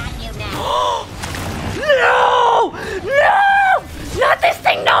 I've got you now. No! No! Not this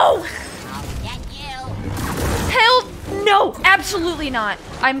thing, no! I'll get you. Hell no! Absolutely not.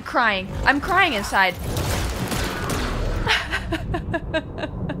 I'm crying. I'm crying inside.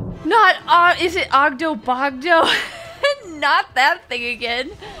 Not, is it OGGDO? Not that thing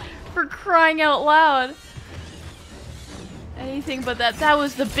again. For crying out loud. Anything but that. That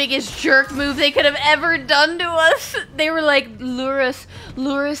was the biggest jerk move they could have ever done to us. They were like, lure us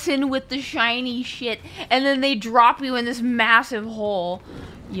in with the shiny shit. And then they drop you in this massive hole.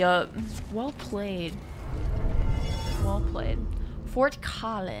 Yup. Well played. Well played. Fort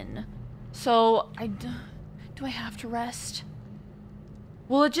Colin. So, do I have to rest?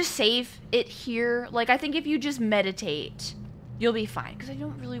 Will it just save it here? Like, I think if you just meditate, you'll be fine. Because I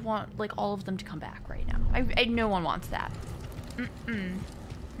don't really want, like, all of them to come back right now. No one wants that.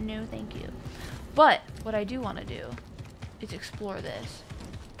 No, thank you. But, what I do want to do is explore this.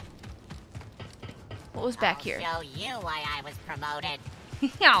 What was back here? I'll show you why I was promoted.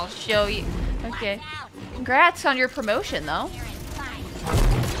 I'll show you. Okay. Congrats on your promotion, though.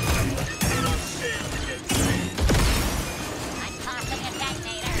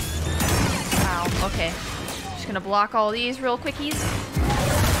 Wow, okay. Just gonna block all these real quickies.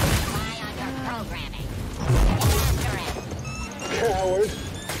 Coward.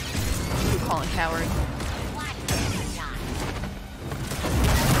 You call him coward.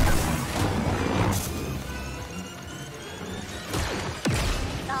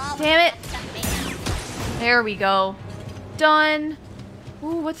 Damn it! There we go. Done.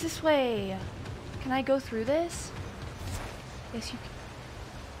 Ooh, what's this way? Can I go through this? Yes, you can.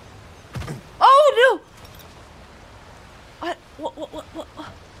 Oh no! What?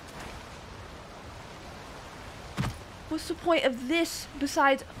 What's the point of this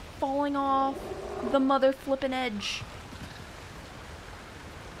besides falling off the mother flippin' edge?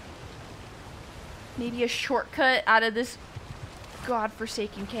 Maybe a shortcut out of this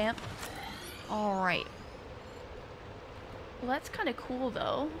godforsaken camp. Alright. Well, that's kind of cool,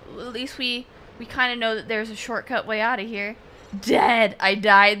 though. At least we kind of know that there's a shortcut way out of here. Dead! I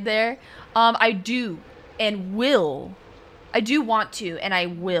died there. I do want to, and I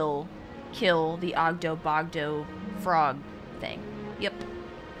will kill the OGGDO frog thing. Yep.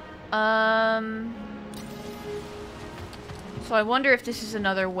 So I wonder if this is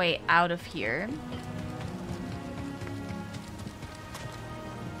another way out of here.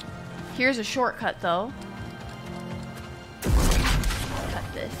 Here's a shortcut, though. Cut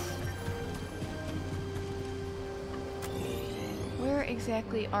this. Where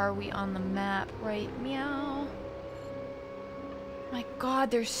exactly are we on the map? Right, meow. My god,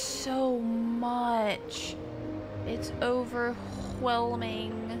 there's so much. It's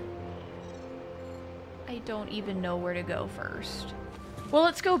overwhelming. I don't even know where to go first. Well,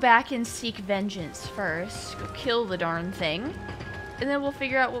 let's go back and seek vengeance first. Go kill the darn thing. And then we'll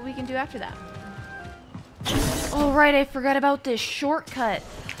figure out what we can do after that. Oh, right, I forgot about this shortcut.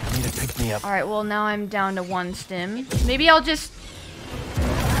 I need to pick me up. Alright, well, now I'm down to 1 stim. Maybe I'll just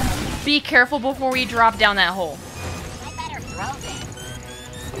be careful before we drop down that hole. I better throw this.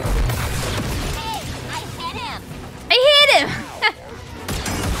 Hey, I hit him! I hit him!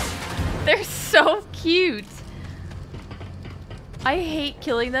 They're so cute. I hate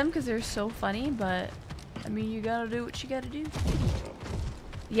killing them because they're so funny, but I mean, you gotta do what you gotta do.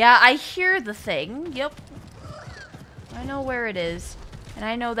 Yeah, I hear the thing. Yep. I know where it is. And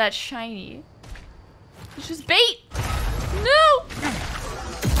I know that's shiny. It's just bait! No!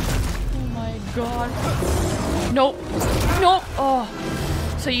 Oh my god. Nope. Nope. Oh.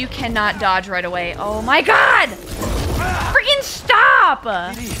 So you cannot dodge right away. Oh my god! Freaking stop!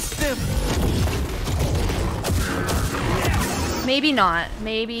 Maybe not.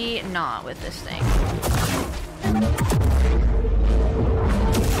 Maybe not with this thing.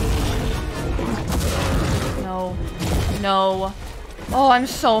 No. No. Oh, I'm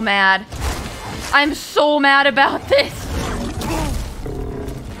so mad. I'm so mad about this.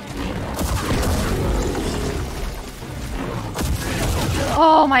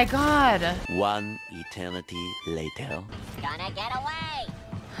 Oh my god. One eternity later. Gonna get away.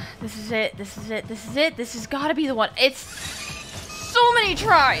 This is it. This is it. This is it. This has got to be the one. It's so many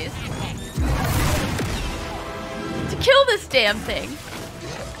tries to kill this damn thing.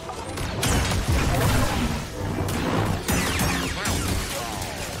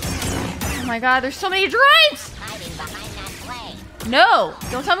 Oh my god, there's so many drives! Hiding behind that No!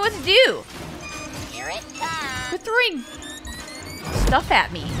 Don't tell me what to do! Here it comes. Quit throwing stuff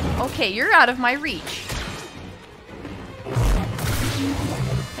at me. Okay, you're out of my reach.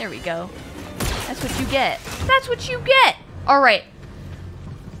 There we go. That's what you get. That's what you get! Alright.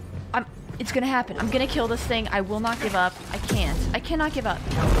 It's gonna happen. I'm gonna kill this thing. I will not give up. I can't. I cannot give up.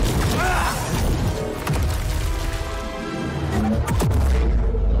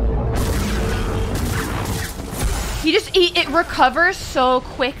 It recovers so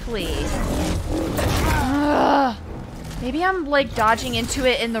quickly. Ugh. Maybe I'm like dodging into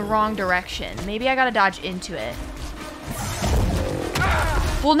it in the wrong direction. Maybe I gotta dodge into it.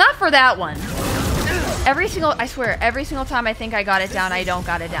 Well, not for that one. I swear, every single time I think I got it down, I don't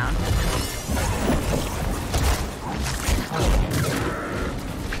got it down.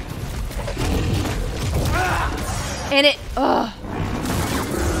 And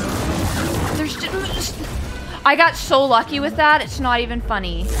there's just, I got so lucky with that, it's not even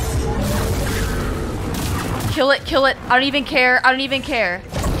funny. Kill it, kill it. I don't even care. I don't even care.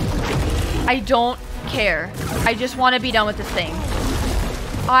 I don't care. I just want to be done with this thing.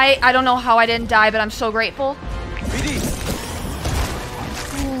 I don't know how I didn't die, but I'm so grateful.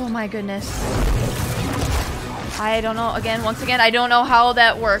 Oh my goodness. I don't know. Once again, I don't know how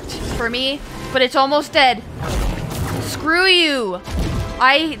that worked for me, but it's almost dead. Screw you.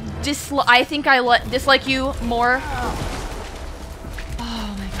 I think I dislike you more.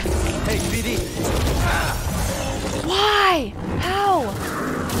 Oh my god. Hey, BD. Why? How?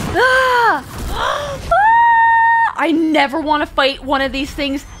 Ah! I never want to fight one of these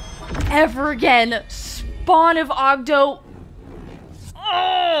things ever again. Spawn of OGGDO.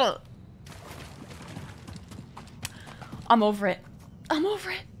 Ugh. I'm over it. I'm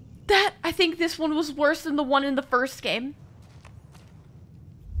over it. I think this one was worse than the one in the first game.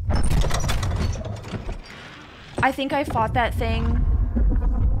 I think I fought that thing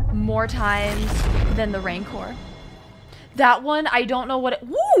more times than the Rancor. That one, I don't know what it...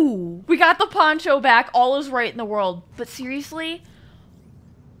 Woo! We got the poncho back. All is right in the world. But seriously,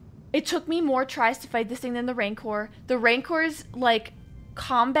 it took me more tries to fight this thing than the Rancor. The Rancor's, like,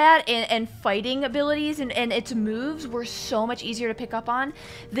 combat and fighting abilities and its moves were so much easier to pick up on.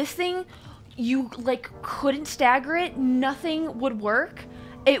 This thing, you, like, couldn't stagger it. Nothing would work.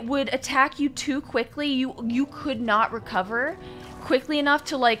 It would attack you too quickly. You could not recover quickly enough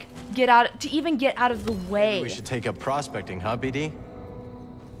to like even get out of the way. Maybe we should take up prospecting, huh, BD?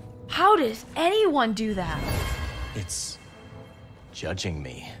 How does anyone do that? It's judging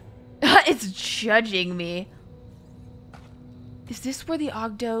me. It's judging me. Is this where the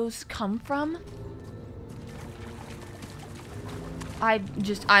OGGDOs come from?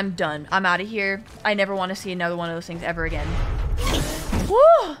 I'm done. I'm out of here. I never want to see another one of those things ever again.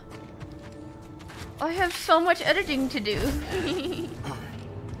 Woo! I have so much editing to do.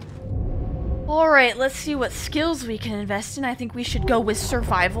 Alright, let's see what skills we can invest in. I think we should go with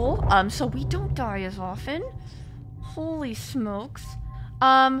survival, so we don't die as often. Holy smokes.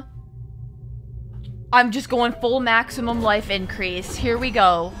 I'm just going full maximum life increase. Here we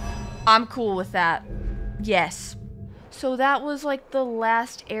go. I'm cool with that. Yes. So that was like the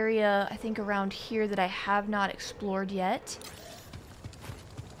last area, I think, around here that I have not explored yet.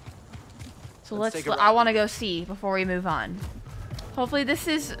 So I want to go see before we move on. Hopefully this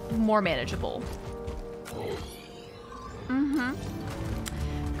is more manageable.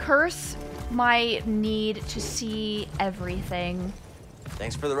 Curse my need to see everything.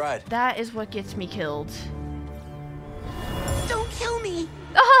 Thanks for the ride. That is what gets me killed. Don't kill me!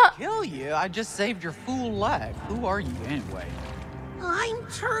 Kill you? I just saved your fool life. Who are you anyway? I'm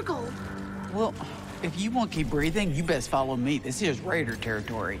Turgle. Well, if you want to keep breathing, you best follow me. This is Raider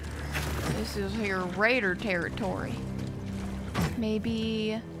territory. This is here Raider territory.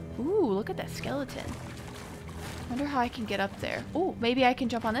 Maybe... Ooh, look at that skeleton. Wonder how I can get up there. Ooh, maybe I can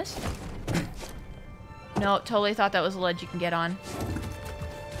jump on this? No, totally thought that was a ledge you can get on.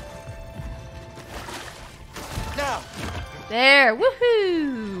 Now! There!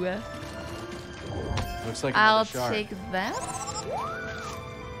 Woohoo! Looks like I'll shard. take that.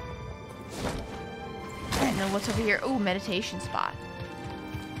 And then what's over here? Ooh, meditation spot.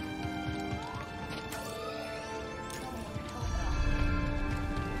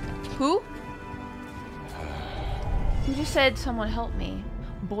 Who? Who just said someone help me?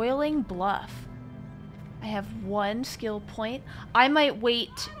 Boiling Bluff. I have 1 skill point. I might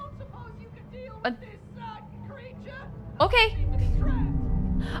wait. Okay.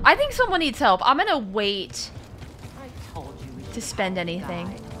 I think someone needs help. I'm gonna wait to spend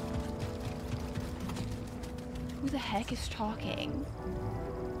anything. Who the heck is talking?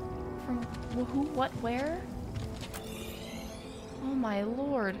 From who, what, where? Oh my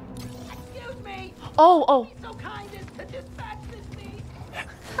lord. Excuse me. Oh, oh. Be so kind as to dispatch this me.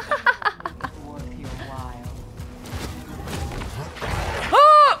 Worth your while.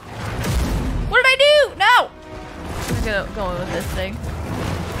 Oh! What did I do? No! I'm gonna go in with this thing.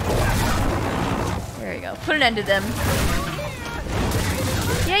 There you go. Put an end to them.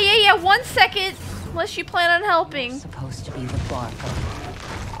 Yeah. 1 second. Unless you plan on helping. It's supposed to be the bark of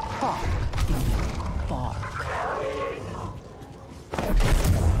bark.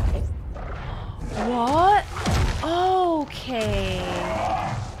 What? Okay.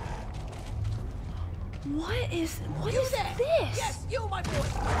 What is this? Yes, you, my boy.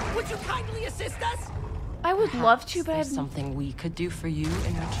 Would you kindly assist us? I would love to, but There's something we could do for you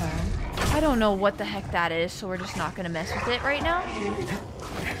in return. I don't know what the heck that is, so we're just not gonna mess with it right now.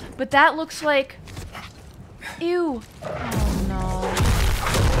 But that looks like... Ew. Oh no.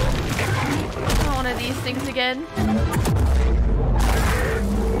 Not one of these things again.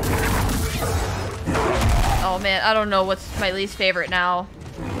 Oh man, I don't know what's my least favorite now.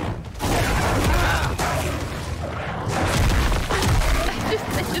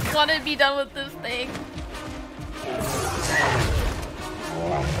 I just want to be done with this thing.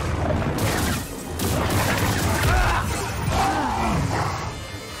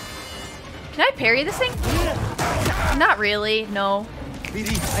 Can I parry this thing? Not really, no.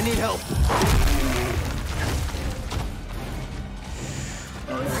 BD, I need help.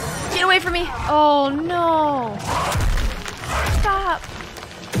 Get away from me! Oh no! Stop!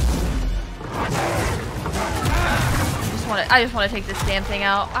 I just want to take this damn thing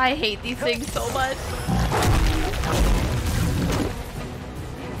out. I hate these things so much.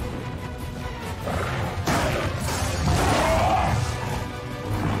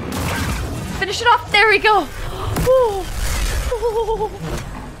 Finish it off. There we go. Ooh. Ooh.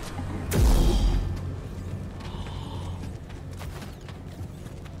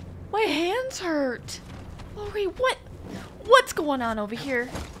 My hands hurt. Lori, what's going on over here?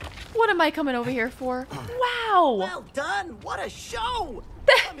 What am I coming over here for? Wow. Well done. What a show.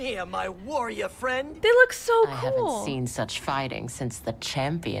 Come here, my warrior friend. They look so cool. I haven't seen such fighting since the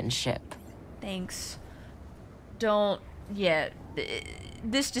championship. Thanks. Don't. Yeah.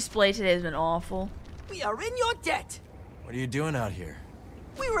 This display today has been awful. We are in your debt. What are you doing out here?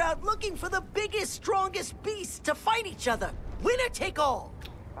 We were out looking for the biggest, strongest beasts to fight each other. Winner take all.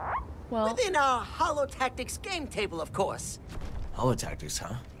 Well, within our Holotactics game table, of course. Holotactics,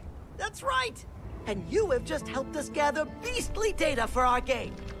 huh? That's right. And you have just helped us gather beastly data for our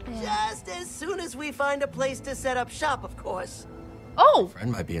game. Yeah. Just as soon as we find a place to set up shop, of course. Oh! A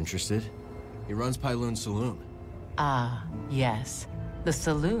friend might be interested. He runs Pyloon Saloon. Ah, yes. The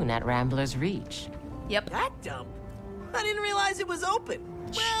saloon at Rambler's Reach. Yep. That dump? I didn't realize it was open.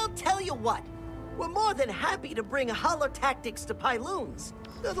 Well, tell you what. We're more than happy to bring Holotactics to Pyloons.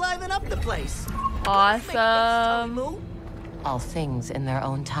 To liven up the place. Awesome. All things in their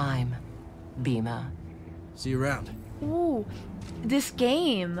own time. Bima. See you around. Ooh, this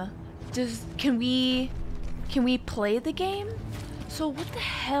game. Can we play the game? So what the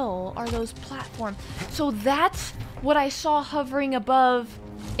hell are those platforms? So that's what I saw hovering above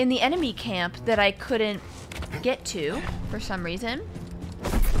in the enemy camp that I couldn't get to for some reason.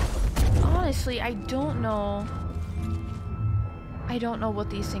 Honestly, I don't know. I don't know what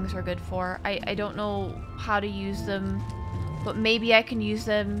these things are good for. I don't know how to use them, but maybe I can use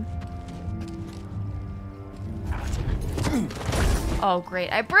them. Oh great,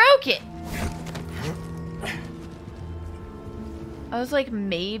 I broke it! I was like,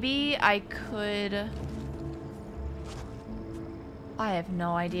 maybe I could... I have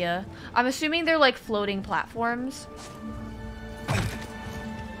no idea. I'm assuming they're like floating platforms.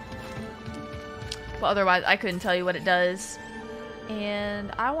 But otherwise, I couldn't tell you what it does.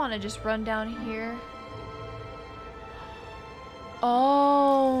 And I want to just run down here.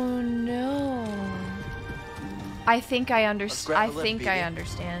 Oh no. I think I understand. I think I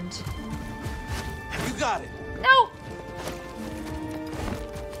understand. You got it. No.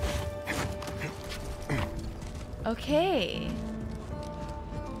 Okay.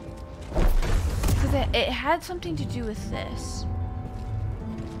 Because it had something to do with this.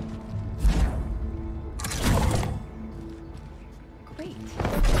 Great.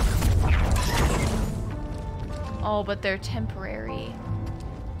 Oh, but they're temporary.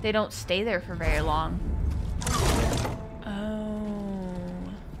 They don't stay there for very long.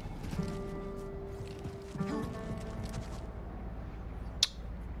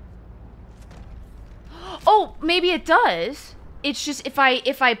 Oh, maybe it does. It's just if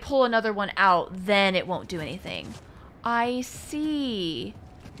I pull another one out, then it won't do anything. I see.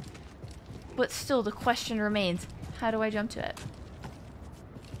 But still, the question remains: how do I jump to it?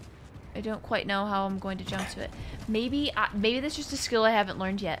 I don't quite know how I'm going to jump to it. Maybe that's just a skill I haven't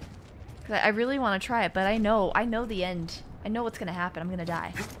learned yet. 'Cause I really want to try it, but I know the end. I know what's gonna happen. I'm gonna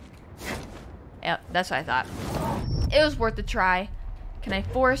die. Yep, that's what I thought. It was worth a try. Can I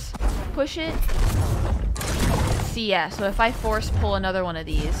force push it? See, yeah. So if I force pull another one of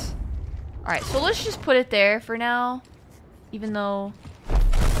these. All right. So let's just put it there for now. Even though.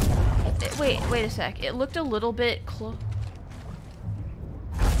 Wait a sec. It looked a little bit close.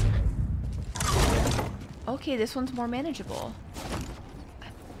 Okay, this one's more manageable.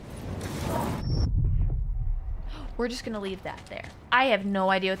 We're just gonna leave that there. I have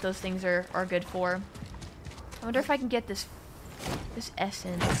no idea what those things are good for. I wonder if I can get this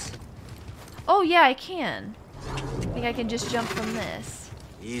essence. Oh yeah, I can. I think I can just jump from this.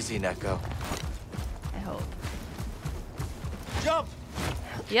 Easy, Neko. I hope. Jump!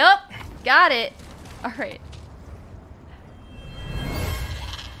 Yep, got it. All right.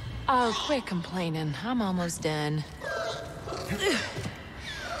 Oh, quit complaining. I'm almost done.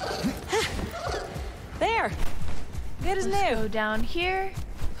 There. Good as new. Go down here.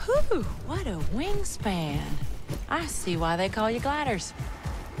 Whew, what a wingspan. I see why they call you gliders.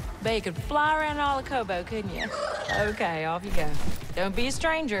 Bet you could fly around all of Kobo, couldn't you? Okay, off you go. Don't be a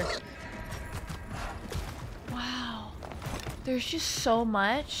stranger. Wow. There's just so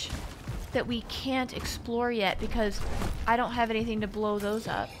much that we can't explore yet because I don't have anything to blow those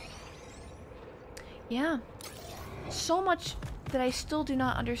up. Yeah. So much that I still do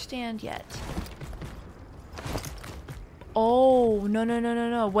not understand yet. Oh,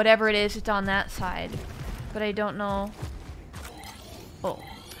 no. Whatever it is, it's on that side. But I don't know. Oh,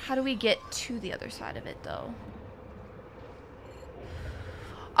 how do we get to the other side of it, though?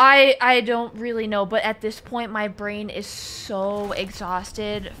 I don't really know, but at this point, my brain is so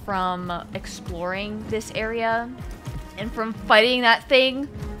exhausted from exploring this area and from fighting that thing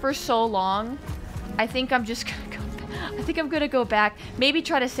for so long. I think I'm just gonna go. I think I'm gonna go back. Maybe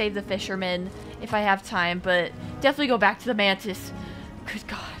try to save the fisherman if I have time, but definitely go back to the mantis. Good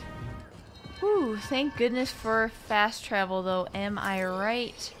God. Whew, thank goodness for fast travel, though. Am I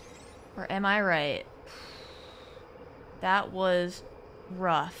right? Or am I right? That was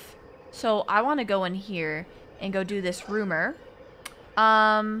rough. So I want to go in here and go do this rumor.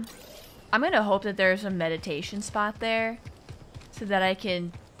 I'm gonna hope that there's a meditation spot there so that I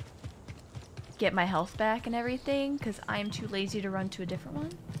can get my health back and everything, because I'm too lazy to run to a different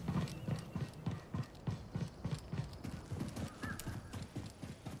one.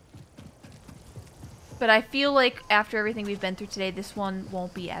 But I feel like after everything we've been through today, this one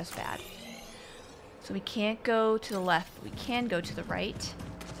won't be as bad. So we can't go to the left, but we can go to the right.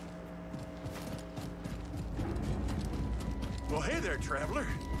 Well, hey there, traveler.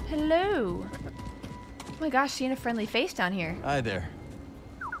 Hello. Oh my gosh, seeing a friendly face down here. Hi there.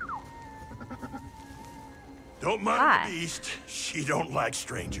 Don't mind the beast. She don't like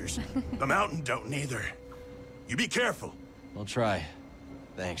strangers. The mountain don't neither. You be careful. I'll try.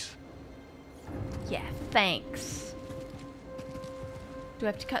 Thanks. Yeah, thanks. Do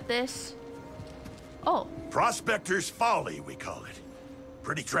I have to cut this? Oh. Prospector's Folly, we call it.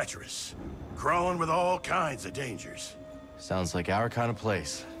 Pretty treacherous. Crawling with all kinds of dangers. Sounds like our kind of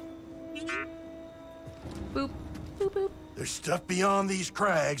place. Boop. Boop, boop. There's stuff beyond these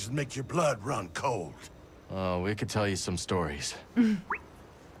crags that make your blood run cold. Oh, we could tell you some stories.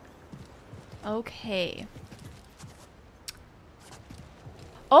 Okay.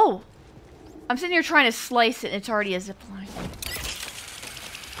 Oh! I'm sitting here trying to slice it and it's already a zipline.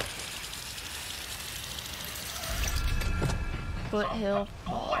 Foothill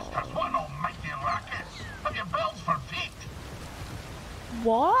Falls.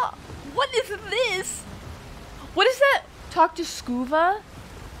 What? What is this? What is that? Talk to Scuba?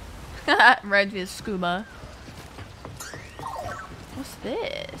 Reminds me of Scuba. What's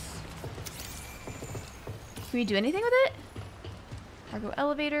this? Can we do anything with it? Cargo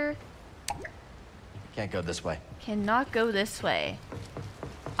elevator. Can't go this way. Cannot go this way.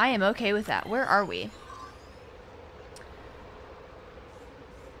 I am okay with that. Where are we?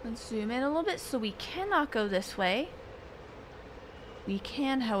 Let's zoom in a little bit. So we cannot go this way. We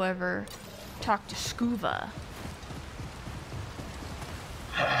can, however, talk to Scuba.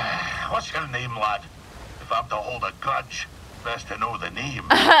 What's your name, lad? If I'm to hold a grudge, best to know the name.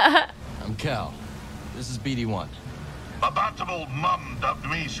 I'm Cal. This is BD1. My bantam old mum dubbed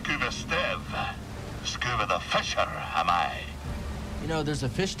me Scuba Stev. Scuba the Fisher, am I? You know, there's a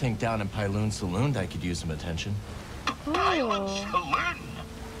fish tank down in Pyloon Saloon that could use some attention. Pyloon Saloon?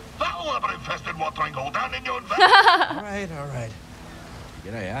 That'll have an infested watering hole down in your vat. All right.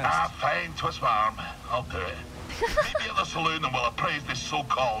 Good I asked. Ah, fine, twist my arm. I'll do it. Meet me at the saloon and we'll appraise this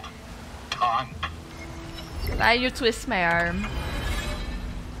so-called tank. Why you twist my arm?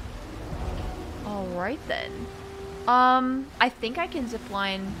 Alright then. I think I can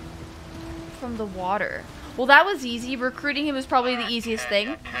zipline from the water. Well, that was easy. Recruiting him was probably the easiest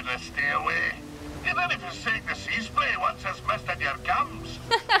thing. Couldn't stay away. You didn't forsake the sea spray once it's missed in your gums.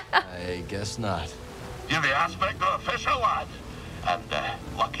 I guess not. You're the aspect of a fisher, lad. And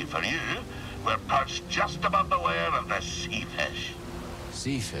lucky for you, we're perched just above the lair of the sea fish.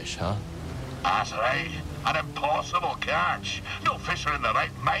 Sea fish, huh? That's right. An impossible catch. No fisher in the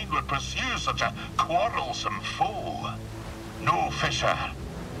right mind would pursue such a quarrelsome foe. No fisher,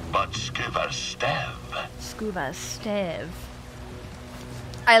 but Scuba Stev. Scuba Stev.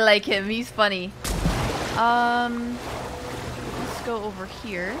 I like him. He's funny. Let's go over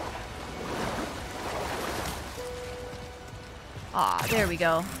here. Ah, there we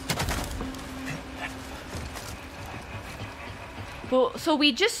go. Well, so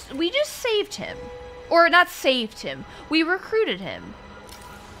we just saved him. Or not saved him. We recruited him.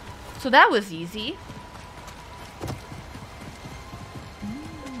 So that was easy.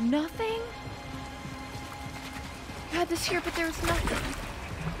 Nothing? I had this here, but there was nothing.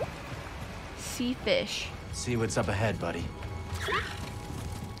 Sea fish. See what's up ahead, buddy.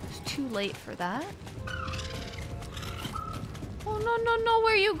 It's too late for that. Oh, no, no, no.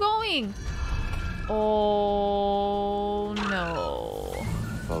 Where are you going? Oh, no.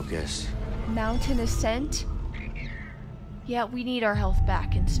 Focus. Mountain ascent? Yeah, we need our health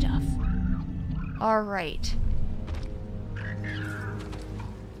back and stuff. Alright.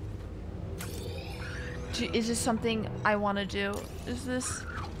 Is this something I want to do? Is this...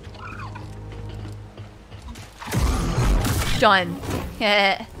 Done.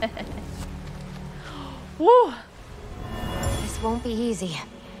 Woo! This won't be easy.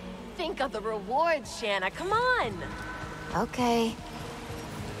 Think of the rewards, Shanna. Come on. Okay.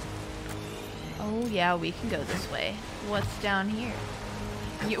 Oh yeah, we can go this way. What's down here?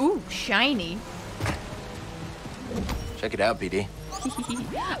 Ooh, shiny. Check it out, BD.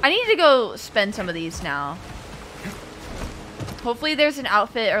 I need to go spend some of these now. Hopefully there's an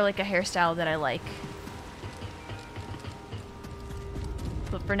outfit or like a hairstyle that I like.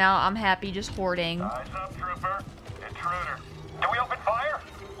 But for now, I'm happy just hoarding. Eyes up, trooper. Intruder. Can we open fire?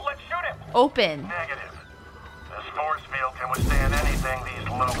 Let's shoot him. Open. Negative. This force field can withstand anything these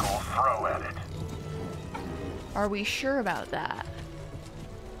locals throw at it. Are we sure about that?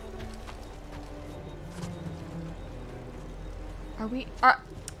 Are we? I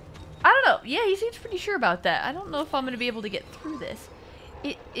don't know. Yeah, he seems pretty sure about that. I don't know if I'm gonna be able to get through this.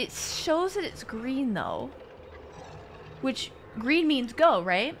 It shows that it's green though, which green means go,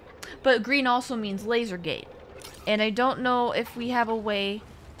 right? But green also means laser gate, and I don't know if we have a way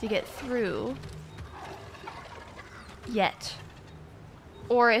to get through yet.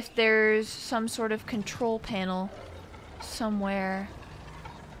 Or if there's some sort of control panel somewhere.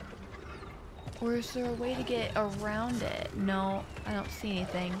 Or is there a way to get around it? No, I don't see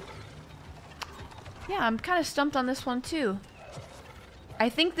anything. Yeah, I'm kind of stumped on this one too. I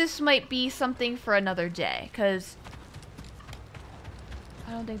think this might be something for another day, because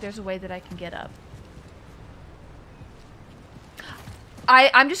I don't think there's a way that I can get up.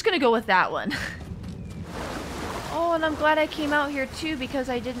 I'm just gonna go with that one. Oh, and I'm glad I came out here too, because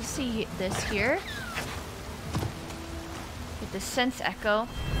I didn't see this here. With the sense echo.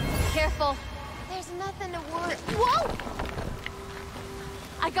 Careful. There's nothing to worry. Whoa!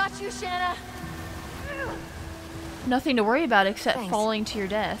 I got you, Shanna. Nothing to worry about except falling to your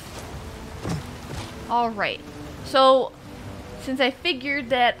death. Alright. So, since I figured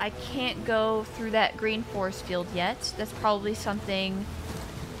that I can't go through that green force field yet, that's probably something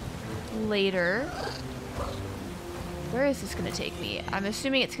later. Where is this going to take me? I'm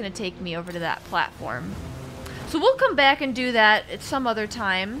assuming it's going to take me over to that platform. So we'll come back and do that at some other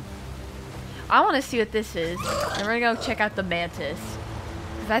time. I want to see what this is. And we're going to go check out the mantis.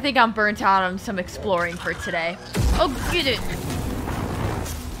 Because I think I'm burnt out on some exploring for today. Oh, get it!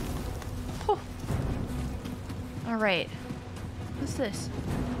 Oh. Alright. What's this?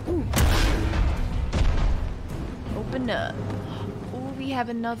 Ooh. Open up. Oh, we have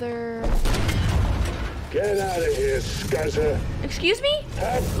another... Get out of here, scuzzer. Excuse me?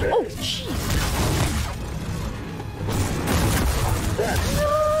 Oh, jeez.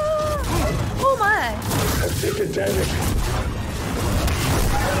 Oh my. Take advantage.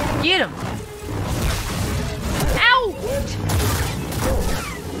 Get him. Ow.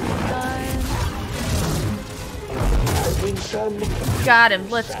 Got him.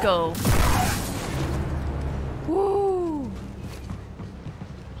 Let's go. Woo.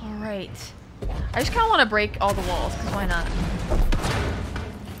 All right. I just kind of want to break all the walls, because why not?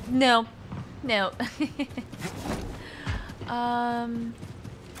 No. No.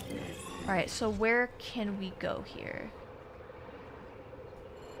 Alright, so where can we go here?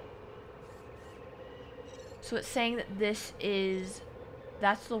 So it's saying that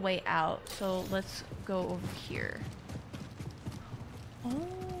that's the way out. So let's go over here. Oh.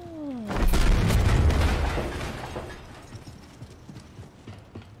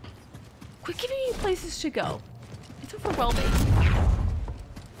 Quit giving me places to go. It's overwhelming.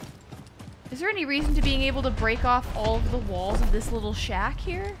 Is there any reason to being able to break off all of the walls of this little shack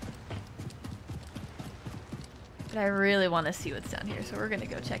here? But I really want to see what's down here, so we're gonna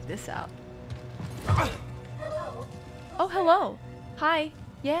go check this out. Oh, hello. Hi.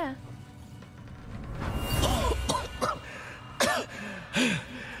 Yeah.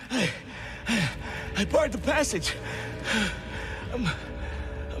 I barred the passage.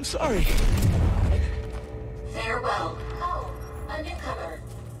 I'm sorry. Farewell. Oh, a newcomer.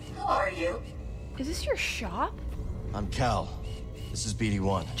 Who are you? Is this your shop? I'm Cal. This is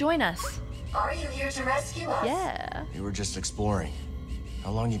BD1. Join us. Are you here to rescue us? Yeah. We were just exploring.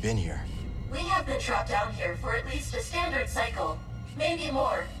 How long you been here? We have been trapped down here for at least a standard cycle. Maybe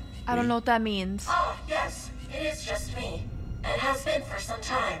more. I don't know what that means. Ah, yes. It is just me. And has been for some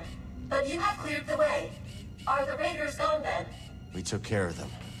time. But you have cleared the way. Are the raiders gone then? We took care of them.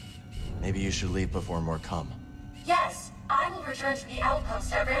 Maybe you should leave before more come. Yes. I will return to the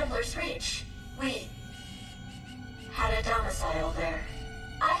outpost at Rambler's Reach. We had a domicile there.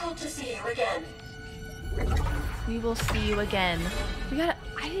 I hope to see you again. We will see you again. We gotta...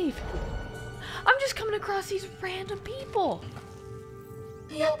 I'm just coming across these random people.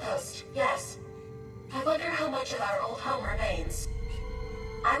 The outpost, yes. I wonder how much of our old home remains.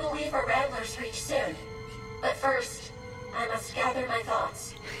 I will leave for Rambler's Reach soon. But first, I must gather my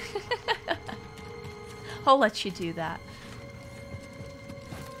thoughts. I'll let you do that.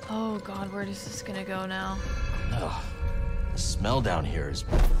 Oh god, where is this gonna go now? Ugh. The smell down here is...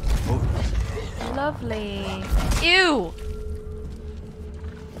 Lovely. Ew!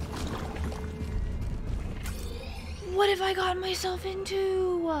 What have I gotten myself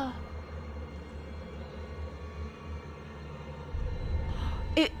into?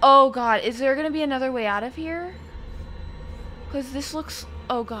 Oh god, is there gonna be another way out of here? Because this looks...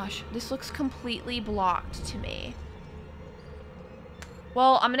 Oh gosh, this looks completely blocked to me.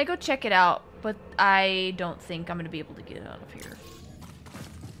 Well, I'm gonna go check it out, but I don't think I'm gonna be able to get it out of here.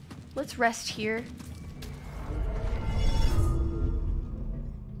 Let's rest here.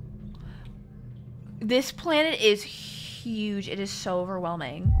 This planet is huge. It is so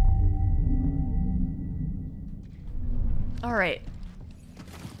overwhelming. Alright.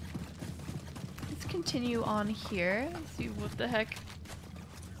 Let's continue on here. Let's see what the heck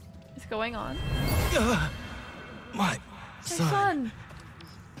is going on. My son.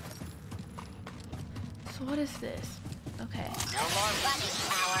 So what is this? Okay. No more running,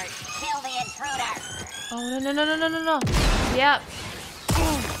 coward. Kill the intruder. Oh, no. Yep.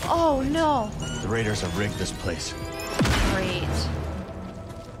 Oh, no. The raiders have rigged this place. Great.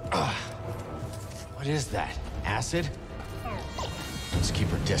 What is that? Acid? Let's keep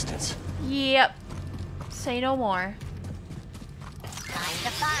her distance. Yep. Say no more. Time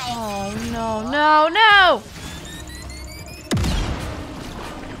to fight. Oh, no.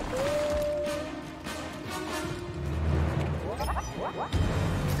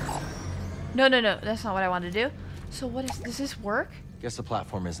 No, that's not what I wanted to do. So what is, does this work? Guess the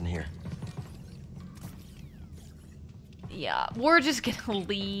platform isn't here. Yeah, we're just gonna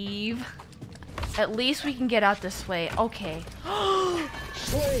leave. At least we can get out this way. Okay.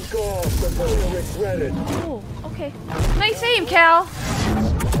 Slink off before you regret it. Oh, okay. Nice aim, Cal.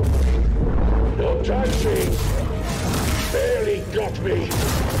 Don't touch me. Barely got me.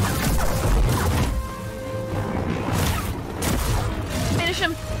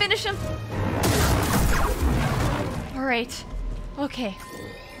 Finish him. Alright. Okay.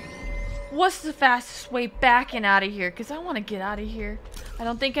 What's the fastest way back and out of here? Because I want to get out of here. I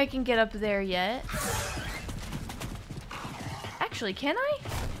don't think I can get up there yet. Actually, can I?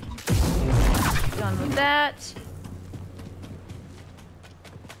 Done with that.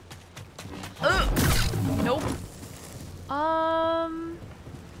 Nope. I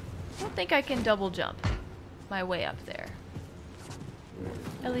don't think I can double jump my way up there.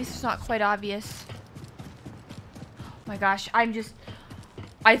 At least it's not quite obvious. Oh my gosh, I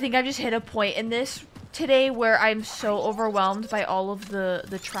think I've just hit a point in this today where I'm so overwhelmed by all of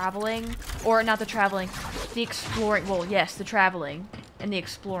the traveling, or not the traveling, the exploring. Well, yes, the traveling and the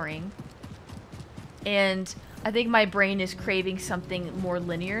exploring. And I think my brain is craving something more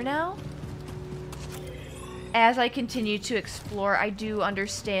linear now. as I continue to explore, I do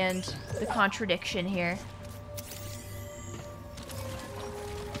understand the contradiction here.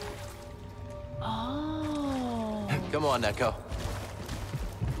 Oh. Come on, Neko.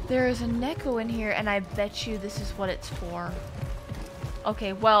 There is a Neko in here, and I bet you this is what it's for.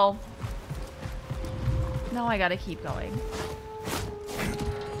 Okay, well... now I gotta keep going.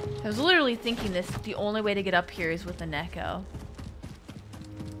 I was literally thinking this, the only way to get up here is with a Neko.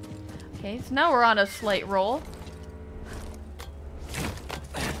 Okay, so now we're on a slight roll.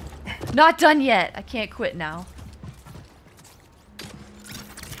 Not done yet! I can't quit now.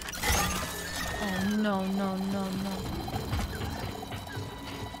 Oh, no, no, no, no.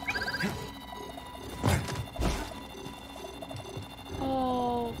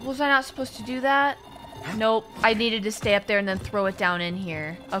 Oh, was I not supposed to do that? Nope, I needed to stay up there and then throw it down in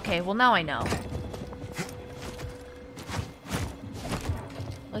here. Okay, well now I know.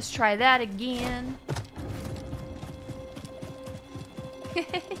 Let's try that again. You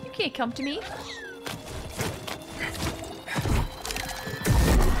can't come to me.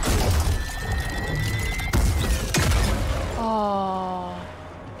 Oh.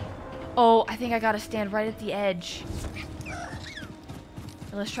 Oh, I think I gotta stand right at the edge.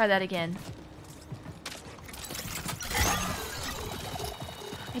 Let's try that again.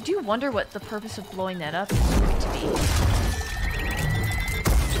 I do wonder what the purpose of blowing that up is going to be.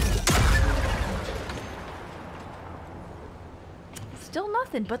 Still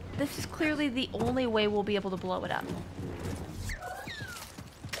nothing, but this is clearly the only way we'll be able to blow it up.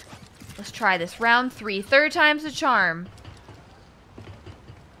 Let's try this. Round 3. Third time's the charm.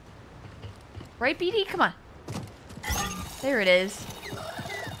 Right, BD? Come on. There it is.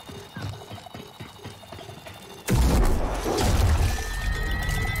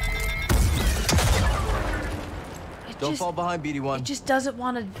 Don't fall behind, BD1. It just doesn't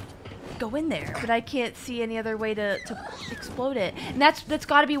want to go in there, but I can't see any other way to explode it. And that's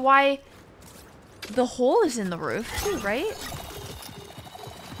got to be why the hole is in the roof too, right?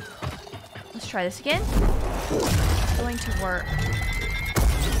 Let's try this again. It's going to work.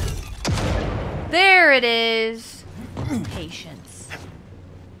 There it is. Patience.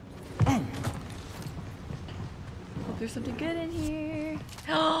 Hope there's something good in here.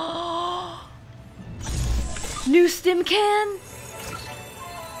 Oh. New stim can?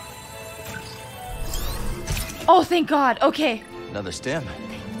 Oh, thank God. Okay. Another stem.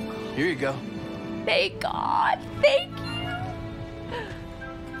 Here you go. Thank God. Thank you.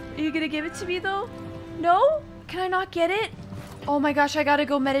 Are you gonna give it to me, though? No? Can I not get it? Oh my gosh, I gotta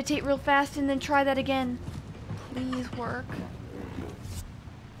go meditate real fast and then try that again. Please work.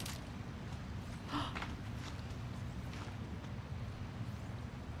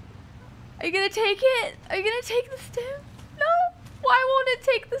 Are you gonna take it? Are you gonna take the stem? No? Why won't it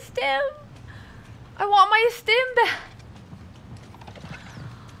take the stem? I want my stem back.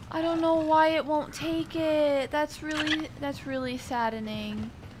 I don't know why it won't take it. That's really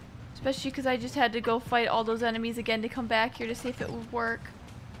saddening. Especially because I just had to go fight all those enemies again to come back here to see if it would work.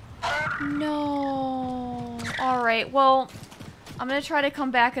 No. Alright, well, I'm gonna try to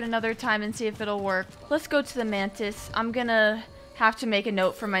come back at another time and see if it'll work. Let's go to the Mantis. I'm gonna have to make a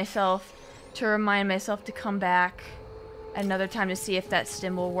note for myself to remind myself to come back at another time to see if that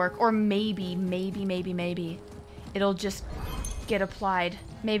stim will work. Or maybe it'll just get applied.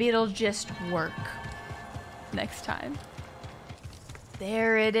 Maybe it'll just work next time.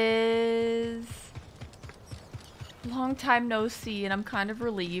 There it is. Long time no see, and I'm kind of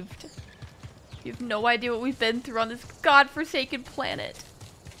relieved. You have no idea what we've been through on this godforsaken planet.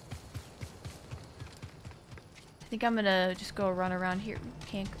 I think I'm gonna just go run around here.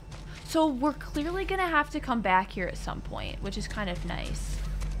 Can't. So we're clearly gonna have to come back here at some point, which is kind of nice.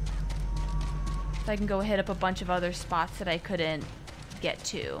 So I can go hit up a bunch of other spots that I couldn't get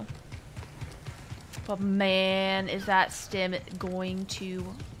to. But man, is that stim going to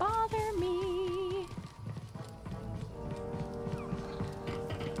bother me?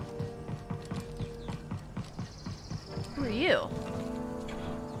 Who are you?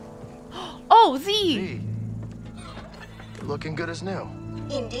 Oh, Z! You're looking good as new.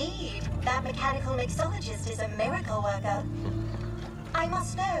 Indeed, that mechanical mixologist is a miracle worker. I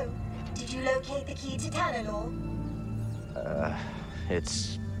must know, did you locate the key to Tanalor?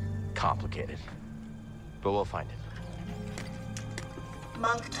 It's complicated, but we'll find it.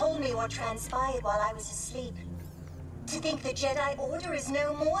 Monk told me what transpired while I was asleep. To think the Jedi Order is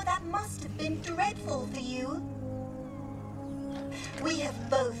no more, that must have been dreadful for you. We have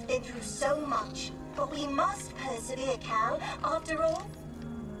both been through so much, but we must persevere, Cal. After all,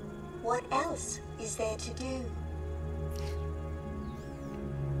 what else is there to do?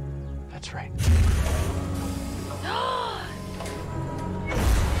 That's right.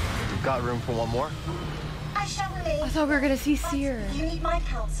 We've got room for one more. I shall remain. I thought we were gonna see Seer. You need my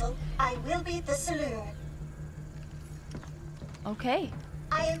counsel. I will be at the saloon. Okay.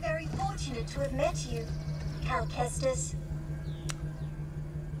 I am very fortunate to have met you, Cal Kestis.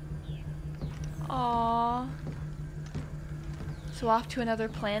 Aww. So off to another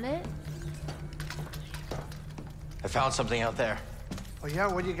planet? I found something out there. Oh yeah,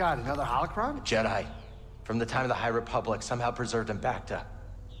 what do you got? Another holocron? Jedi. From the time of the High Republic, somehow preserved in Bacta.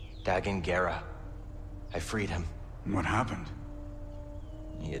 Dagan Gera. I freed him. What happened?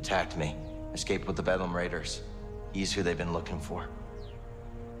 He attacked me. Escaped with the Bedlam Raiders. He's who they've been looking for.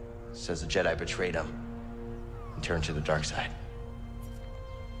 Says the Jedi betrayed him and turned to the dark side.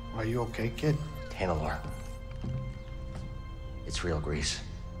 Are you okay, kid? Tanalorr. It's real, Grease.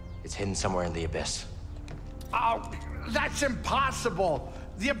 It's hidden somewhere in the Abyss. Oh, that's impossible!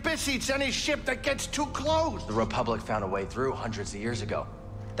 The Abyss eats any ship that gets too close! The Republic found a way through hundreds of years ago.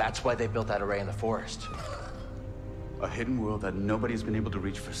 That's why they built that array in the forest. A hidden world that nobody's been able to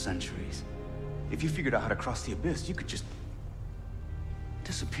reach for centuries. If you figured out how to cross the Abyss, you could just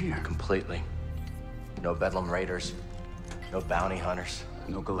disappear. Completely. No Bedlam Raiders. No bounty hunters.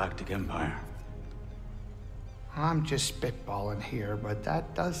 No galactic empire. I'm just spitballing here, but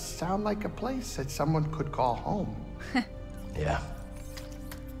that does sound like a place that someone could call home. Yeah.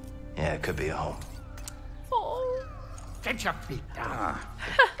 Yeah, it could be a home. Oh. Get your feet down.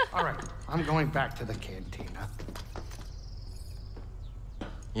 All right, I'm going back to the cantina.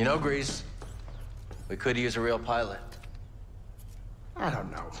 You know, Grease, we could use a real pilot. I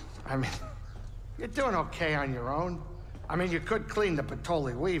don't know. I mean, you're doing okay on your own. I mean, you could clean the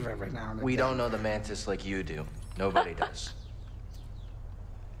Patoli weave every now and then. We don't know the Mantis like you do. Nobody does.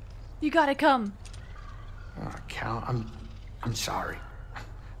 You gotta come. Oh, Cal, I'm sorry.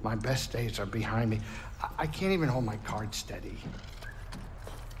 My best days are behind me. I can't even hold my card steady.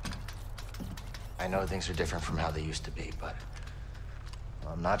 I know things are different from how they used to be, but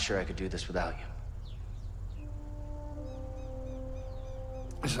I'm not sure I could do this without you.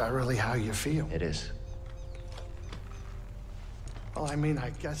 Is that really how you feel? It is. Well, I mean, I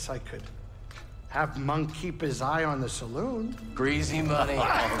guess I could have Monk keep his eye on the saloon. Greasy money.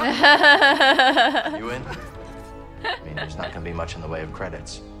 You in? I mean, there's not gonna be much in the way of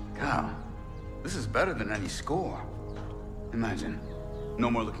credits. Cal, this is better than any score. Imagine, no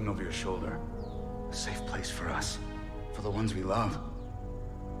more looking over your shoulder. A safe place for us, for the ones we love.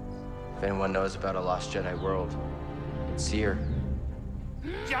 If anyone knows about a lost Jedi world, it's Seer.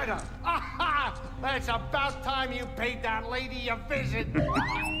 Jedi! Aha! It's about time you paid that lady a visit.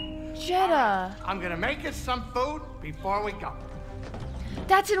 Jedi. I'm gonna make us some food before we go.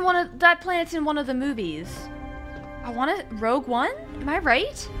 That's in that planet's in one of the movies. I want to Rogue One? Am I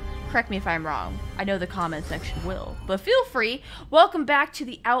right? Correct me if I'm wrong. I know the comment section will, but feel free. Welcome back to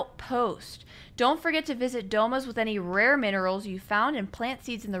the Outpost. Don't forget to visit Domas with any rare minerals you found and plant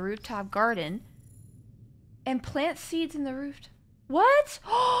seeds in the rooftop garden. And plant seeds in the rooftop. What?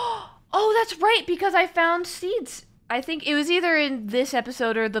 Oh, that's right, because I found seeds. I think it was either in this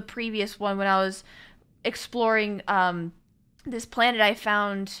episode or the previous one when I was exploring this planet.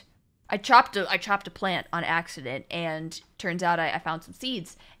 I chopped a plant on accident, and turns out I found some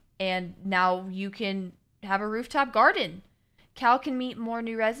seeds. And now you can have a rooftop garden. Cal can meet more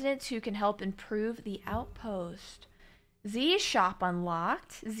new residents who can help improve the outpost. Z's shop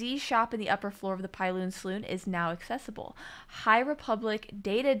unlocked. Z's shop in the upper floor of the Pyloon Saloon is now accessible. High Republic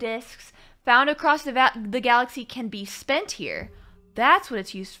data disks found across the galaxy can be spent here. That's what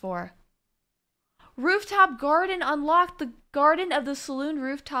it's used for. Rooftop garden unlocked. The garden of the saloon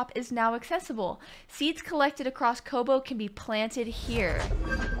rooftop is now accessible. Seeds collected across Kobo can be planted here.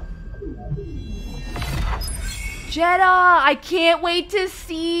 Jedi! I can't wait to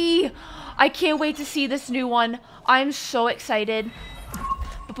see! I can't wait to see this new one. I'm so excited.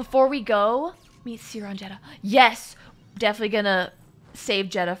 But before we go, meet Seer on Jedha. Yes! Definitely gonna save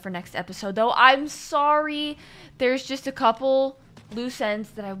Jedha for next episode, though. I'm sorry. There's just a couple loose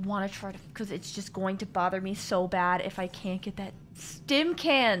ends that I want to try to, because it's just going to bother me so bad if I can't get that stim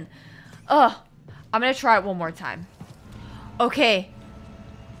can. Ugh. I'm gonna try it one more time. Okay.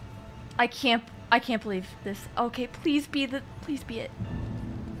 I can't believe this. Okay, please be it.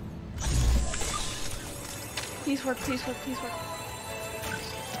 Please work, please work, please work.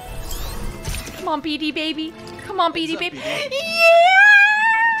 Come on, BD baby. Come on, BD baby. Yeah!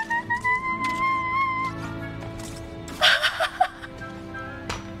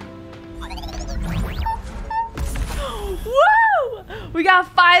 Woo! We got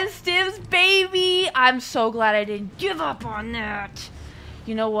 5 stims, baby! I'm so glad I didn't give up on that.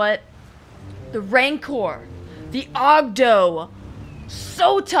 You know what? The Rancor. The OGGDO.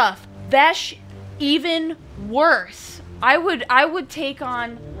 So tough. Vesh, even worse. I would take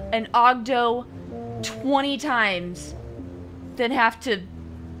on an OGGDO 20 times than have to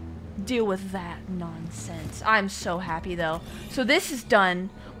deal with that nonsense. I'm so happy though. So this is done.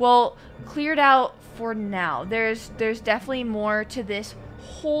 Well, cleared out for now. There's definitely more to this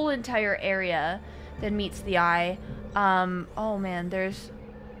whole entire area than meets the eye. Oh man,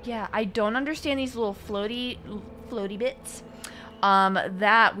 yeah, I don't understand these little floaty bits.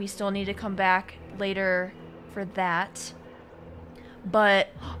 That we still need to come back later for that. But,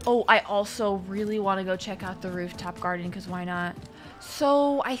 oh, I also really want to go check out the rooftop garden, because why not?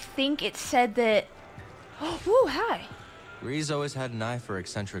 So, I think it said that... Oh, woo, hi. Ree's always had an eye for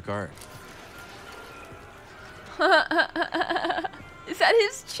eccentric art. Is that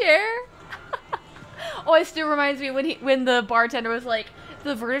his chair? Oh, it still reminds me when the bartender was like,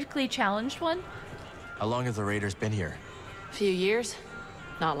 the vertically challenged one? How long have the Raiders been here? A few years.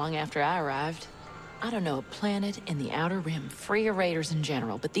 Not long after I arrived. I don't know a planet in the Outer Rim free of raiders in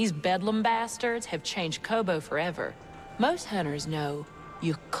general, but these bedlam bastards have changed Kobo forever. Most hunters know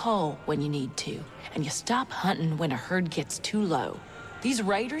you cull when you need to, and you stop hunting when a herd gets too low. These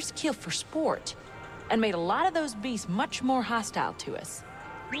raiders kill for sport, and made a lot of those beasts much more hostile to us.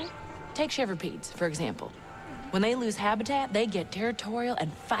 Take Shepherd-Pedes, for example. When they lose habitat, they get territorial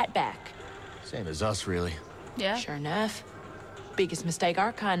and fight back. Same as us, really. Yeah. Sure enough. Biggest mistake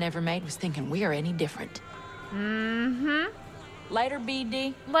our kind ever made was thinking we are any different. Mm-hmm. Later,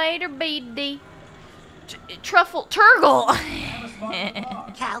 BD. Later, BD. Truffle Turgle.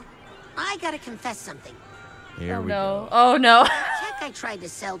 Cal, I gotta confess something. Here we go. go. Oh no. Check I tried to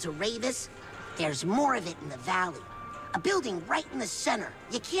sell to Ravis. There's more of it in the valley. A building right in the center.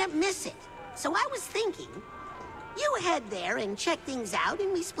 You can't miss it. So I was thinking, you head there and check things out,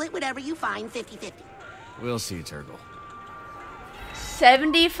 and we split whatever you find 50-50. We'll see, Turgle.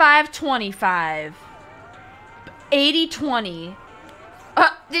 75-25. 80-20.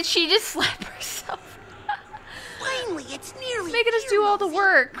 Did she just slap herself? Finally, it's nearly making us do all the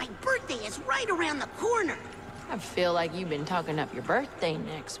work. My birthday is right around the corner. I feel like you've been talking up your birthday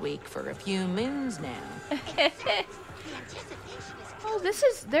next week for a few moons now. Oh,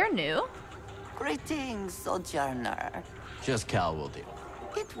 they're new. Greetings, Sojourner. Just Cal will do.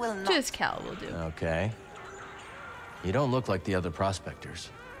 It will not. Just Cal will do. Okay. You don't look like the other prospectors.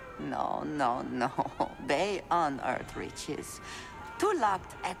 No. They unearth riches.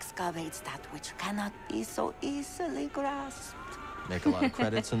 Tulakt excavates that which cannot be so easily grasped. Make a lot of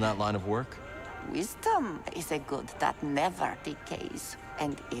credits in that line of work? Wisdom is a good that never decays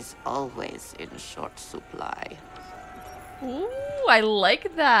and is always in short supply. Ooh, I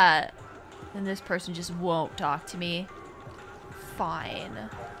like that. And this person just won't talk to me. Fine.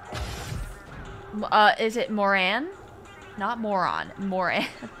 Is it Moran? Not moron. Moran.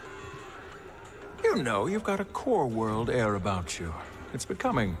 You know, you've got a core world air about you. It's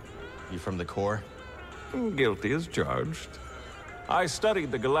becoming. You from the core? Guilty as charged. I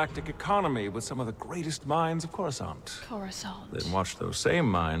studied the galactic economy with some of the greatest minds of Coruscant. Then watched those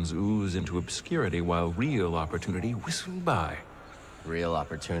same minds ooze into obscurity while real opportunity whistled by. Real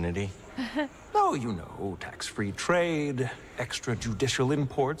opportunity? Oh, you know, tax-free trade, extrajudicial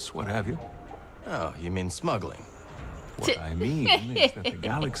imports, what have you. Oh, you mean smuggling? What I mean is that the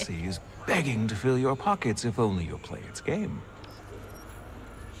galaxy is begging to fill your pockets if only you'll play its game.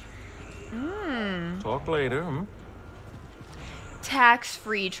 Talk later, hmm?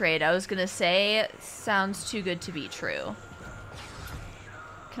 Tax-free trade, I was gonna say. Sounds too good to be true.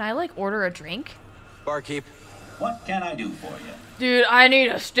 Can I, like, order a drink? Barkeep. What can I do for you? Dude, I need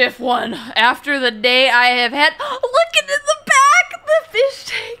a stiff one. After the day I have had... Look at the back! The fish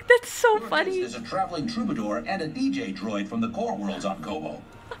tank! That's so funny. There's a traveling troubadour and a DJ droid from the core worlds on Kobo.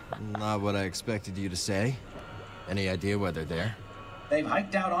 Not what I expected you to say. Any idea why they're there? They've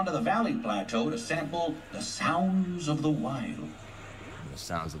hiked out onto the valley plateau to sample the sounds of the wild. The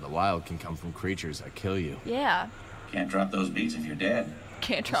sounds of the wild can come from creatures that kill you. Yeah. Can't drop those beats if you're dead.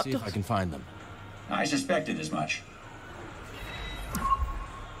 Can't drop those. See if I can find them. I suspected as much.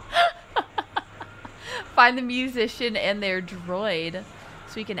 Find the musician and their droid,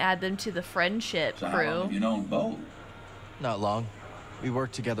 so we can add them to the friendship So crew. how long have you known both? Not long. We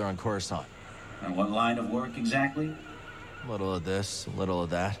worked together on Coruscant. And what line of work exactly? A little of this, a little of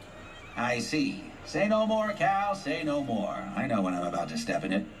that. I see. Say no more, Cal, say no more. I know when I'm about to step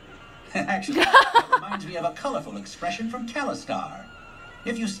in it. Actually, that reminds me of a colorful expression from Calistar.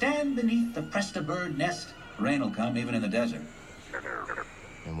 If you stand beneath the Presta bird nest, rain will come even in the desert.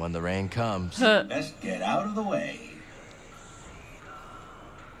 And when the rain comes... Best get out of the way.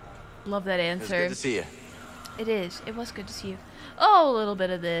 Love that answer. It's good to see you. It is. It was good to see you. Oh, a little bit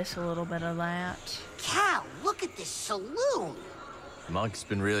of this, a little bit of that. Cal, look at this saloon. Monk's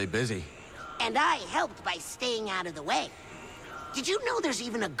been really busy. And I helped by staying out of the way. Did you know there's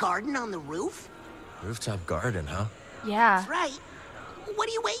even a garden on the roof? Rooftop garden, huh? Yeah. That's right. What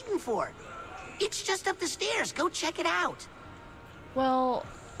are you waiting for? It's just up the stairs. Go check it out. Well,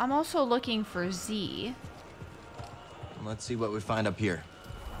 I'm also looking for Z. Let's see what we find up here.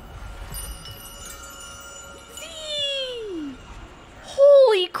 Z!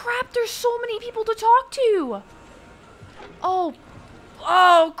 Holy crap, there's so many people to talk to.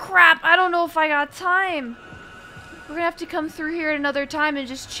 Oh crap, I don't know if I got time. We're gonna have to come through here at another time and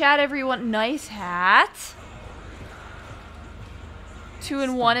just chat everyone. Nice hat. 2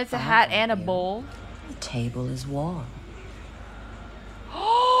 in 1, it's a hat and a bowl. The table is warm.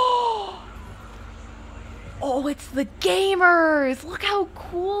 Oh, it's the gamers! Look how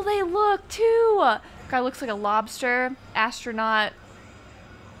cool they look, too! Guy looks like a lobster, astronaut,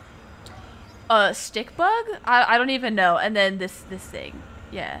 stick bug? I don't even know. And then this thing.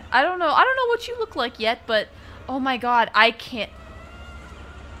 Yeah. I don't know what you look like yet, but oh my god, I can't.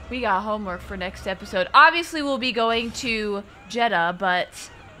 We got homework for next episode. Obviously, we'll be going to Jedi, but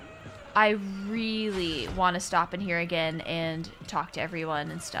I really want to stop in here again and talk to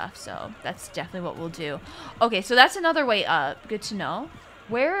everyone and stuff. So that's definitely what we'll do. Okay, so that's another way up. Good to know.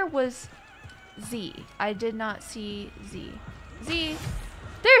 Where was Z? I did not see Z. Z.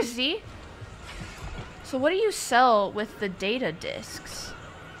 There's Z. So what do you sell with the data discs?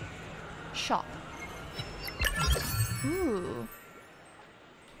 Shop. Ooh.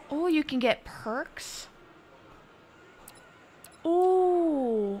 Oh, you can get perks.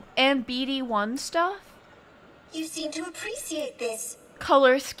 Ooh, and BD1 stuff. You seem to appreciate this.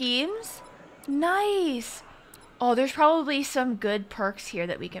 Color schemes. Nice. Oh, there's probably some good perks here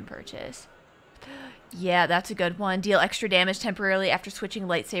that we can purchase. Yeah, that's a good one. Deal extra damage temporarily after switching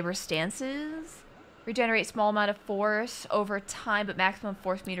lightsaber stances. Regenerate small amount of force over time, but maximum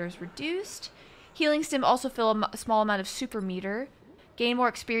force meter is reduced. Healing stim also fill a small amount of super meter. Gain more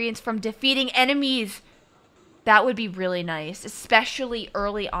experience from defeating enemies. That would be really nice, especially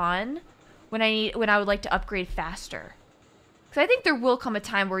early on when I would like to upgrade faster. Because I think there will come a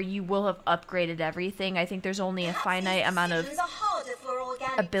time where you will have upgraded everything. I think there's only a finite amount of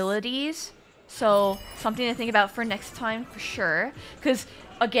abilities. So something to think about for next time for sure. Because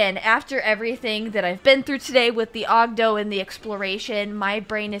again, after everything that I've been through today with the OGGDO and the exploration, my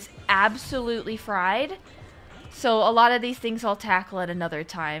brain is absolutely fried. So a lot of these things I'll tackle at another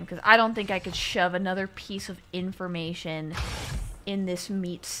time, because I don't think I could shove another piece of information in this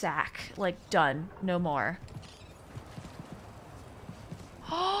meat sack. Like, done. No more.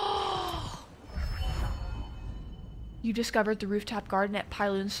 You discovered the rooftop garden at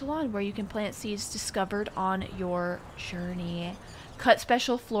Pyloon Salon, where you can plant seeds discovered on your journey. Cut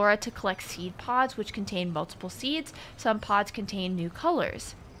special flora to collect seed pods, which contain multiple seeds. Some pods contain new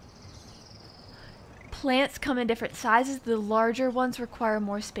colors. Plants come in different sizes. The larger ones require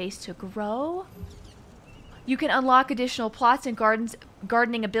more space to grow. You can unlock additional plots and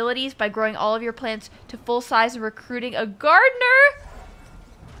gardening abilities by growing all of your plants to full size and recruiting a gardener.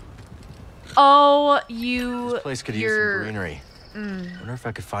 Oh, This place could use some greenery. Wonder if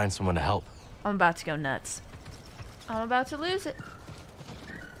I could find someone to help. I'm about to go nuts. I'm about to lose it.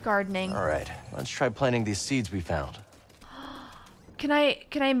 Gardening. All right, let's try planting these seeds we found. Can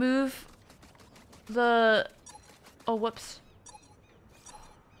I move the... Oh, whoops.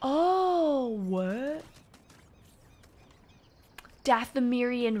 Oh, what?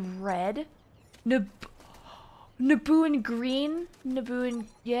 Dathomirian red? Nabooan green? Nabooan...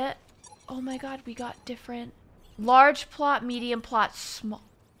 Yeah. Oh my god, we got different... Large plot, medium plot, small...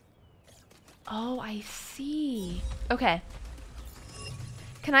 Oh, I see. Okay.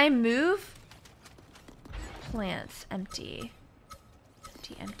 Can I move? Plants. Empty.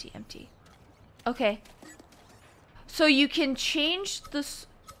 Empty, empty, empty. Okay. So you can change this...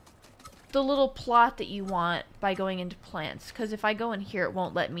 the little plot that you want by going into plants. Because if I go in here, it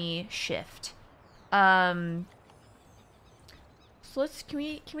won't let me shift. So let's... Can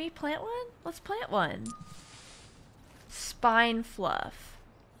we plant one? Let's plant one. Spine fluff.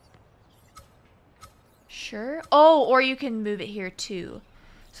 Sure. Oh, or you can move it here too.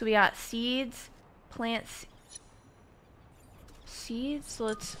 So we got seeds, plants, seeds. So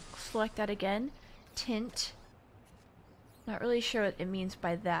let's select that again. Tint. Not really sure what it means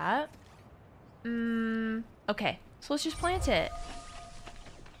by that. Okay. So let's just plant it.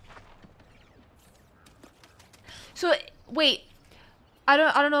 So wait. I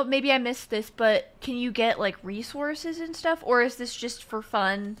don't know, maybe I missed this, but can you get like resources and stuff, or is this just for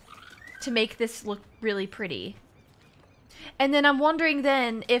fun to make this look really pretty. And then I'm wondering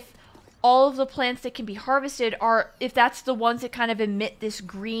then if all of the plants that can be harvested are, if that's the ones that kind of emit this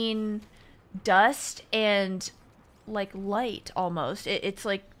green dust and like light almost. It's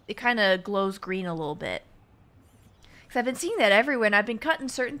like, it kind of glows green a little bit. Because I've been seeing that everywhere, and I've been cutting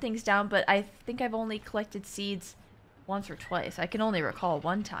certain things down, but I think I've only collected seeds once or twice. I can only recall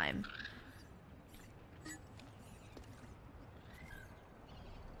one time.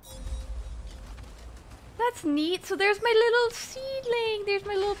 That's neat. So there's my little seedling. There's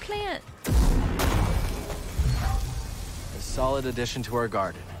my little plant. A solid addition to our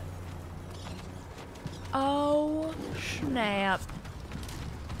garden. Oh, snap.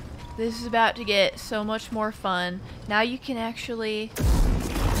 This is about to get so much more fun. Now you can actually...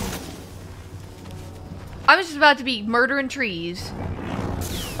 I'm just about to be murdering trees.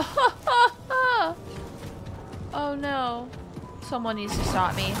 Oh no. Someone needs to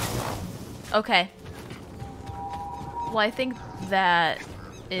stop me. Okay. Well, I think that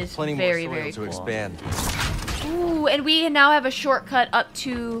is Plenty very, more soil very to cool. expand. Ooh, and we now have a shortcut up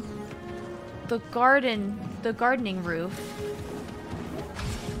to the gardening roof.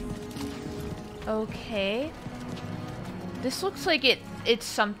 Okay. This looks like it's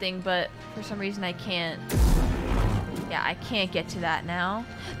something, but for some reason I can't. Yeah, I can't get to that now.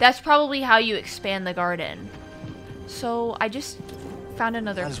 That's probably how you expand the garden. So I just found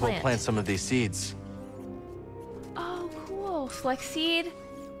another Might as plant. well plant some of these seeds. Oh, cool. Select seed.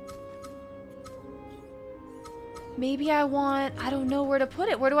 Maybe I don't know where to put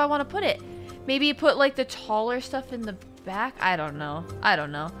it. Where do I want to put it? Maybe put like the taller stuff in the back? I don't know.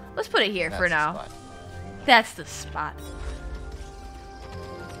 Let's put it here for now. That's the spot.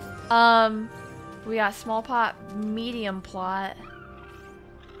 We got small pot, medium plot.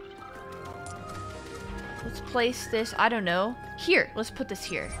 Let's place this, I don't know. Here, let's put this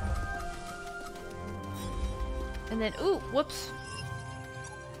here. And then, ooh, whoops.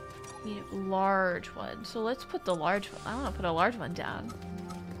 Need a large one. So let's put the large one. I want to put a large one down.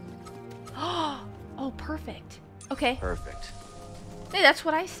 Oh, perfect. Okay. Perfect. Hey, that's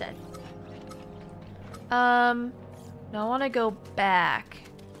what I said. Now I want to go back.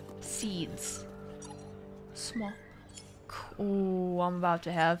 Seeds. Small. Ooh, I'm about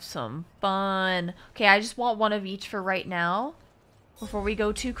to have some fun. Okay, I just want one of each for right now. Before we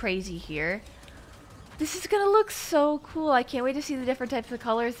go too crazy here. This is gonna look so cool. I can't wait to see the different types of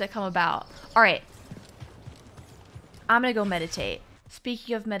colors that come about. Alright. I'm gonna go meditate.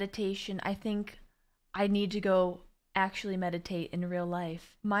 Speaking of meditation, I think I need to go actually meditate in real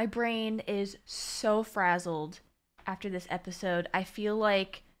life. My brain is so frazzled after this episode. I feel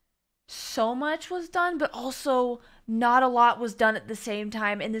like so much was done, but also not a lot was done at the same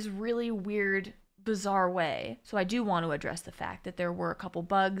time in this really weird, bizarre way. So I do want to address the fact that there were a couple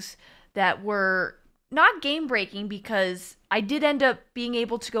bugs that were not game breaking, because I did end up being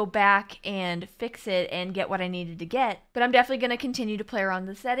able to go back and fix it and get what I needed to get. But I'm definitely going to continue to play around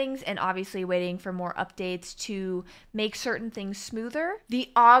the settings and obviously waiting for more updates to make certain things smoother. The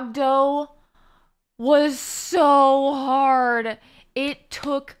OGGDO was so hard. It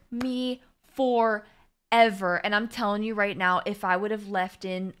took me forever. And I'm telling you right now, if I would have left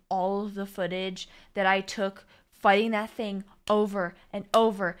in all of the footage that I took fighting that thing over and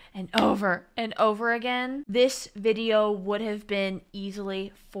over and over and over again, this video would have been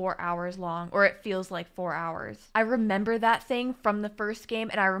easily 4 hours long, or it feels like 4 hours. I remember that thing from the first game,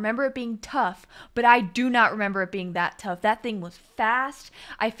 and I remember it being tough, but I do not remember it being that tough. That thing was fast.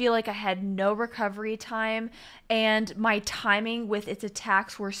 I feel like I had no recovery time, and my timing with its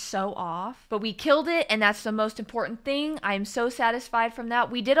attacks were so off. But we killed it, and that's the most important thing. I'm so satisfied from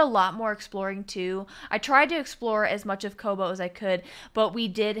that. We did a lot more exploring too. I tried to explore as much of Koboh as I could, but we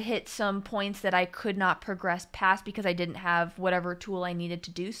did hit some points that I could not progress past because I didn't have whatever tool I needed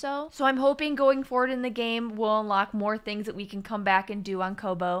to do so. So I'm hoping going forward in the game we'll unlock more things that we can come back and do on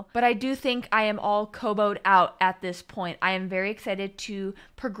Koboh. But I do think I am all Koboh'd out at this point. I am very excited to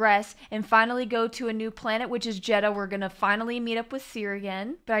progress and finally go to a new planet, which is Jeddah. We're gonna finally meet up with Seer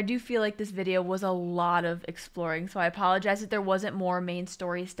again. But I do feel like this video was a lot of exploring, so I apologize if there wasn't more main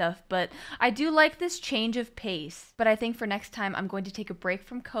story stuff, but I do like this change of pace. But I think for next time I'm going to take a break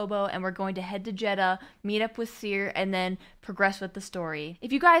from Koboh and we're going to head to Jeddah, meet up with Seer, and then progress with the story.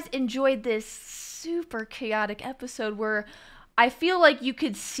 If you guys enjoyed this super chaotic episode where I feel like you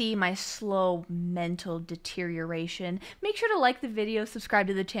could see my slow mental deterioration, make sure to like the video, subscribe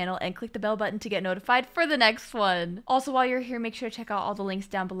to the channel, and click the bell button to get notified for the next one. Also, while you're here, make sure to check out all the links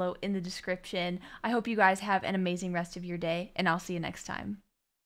down below in the description. I hope you guys have an amazing rest of your day, and I'll see you next time.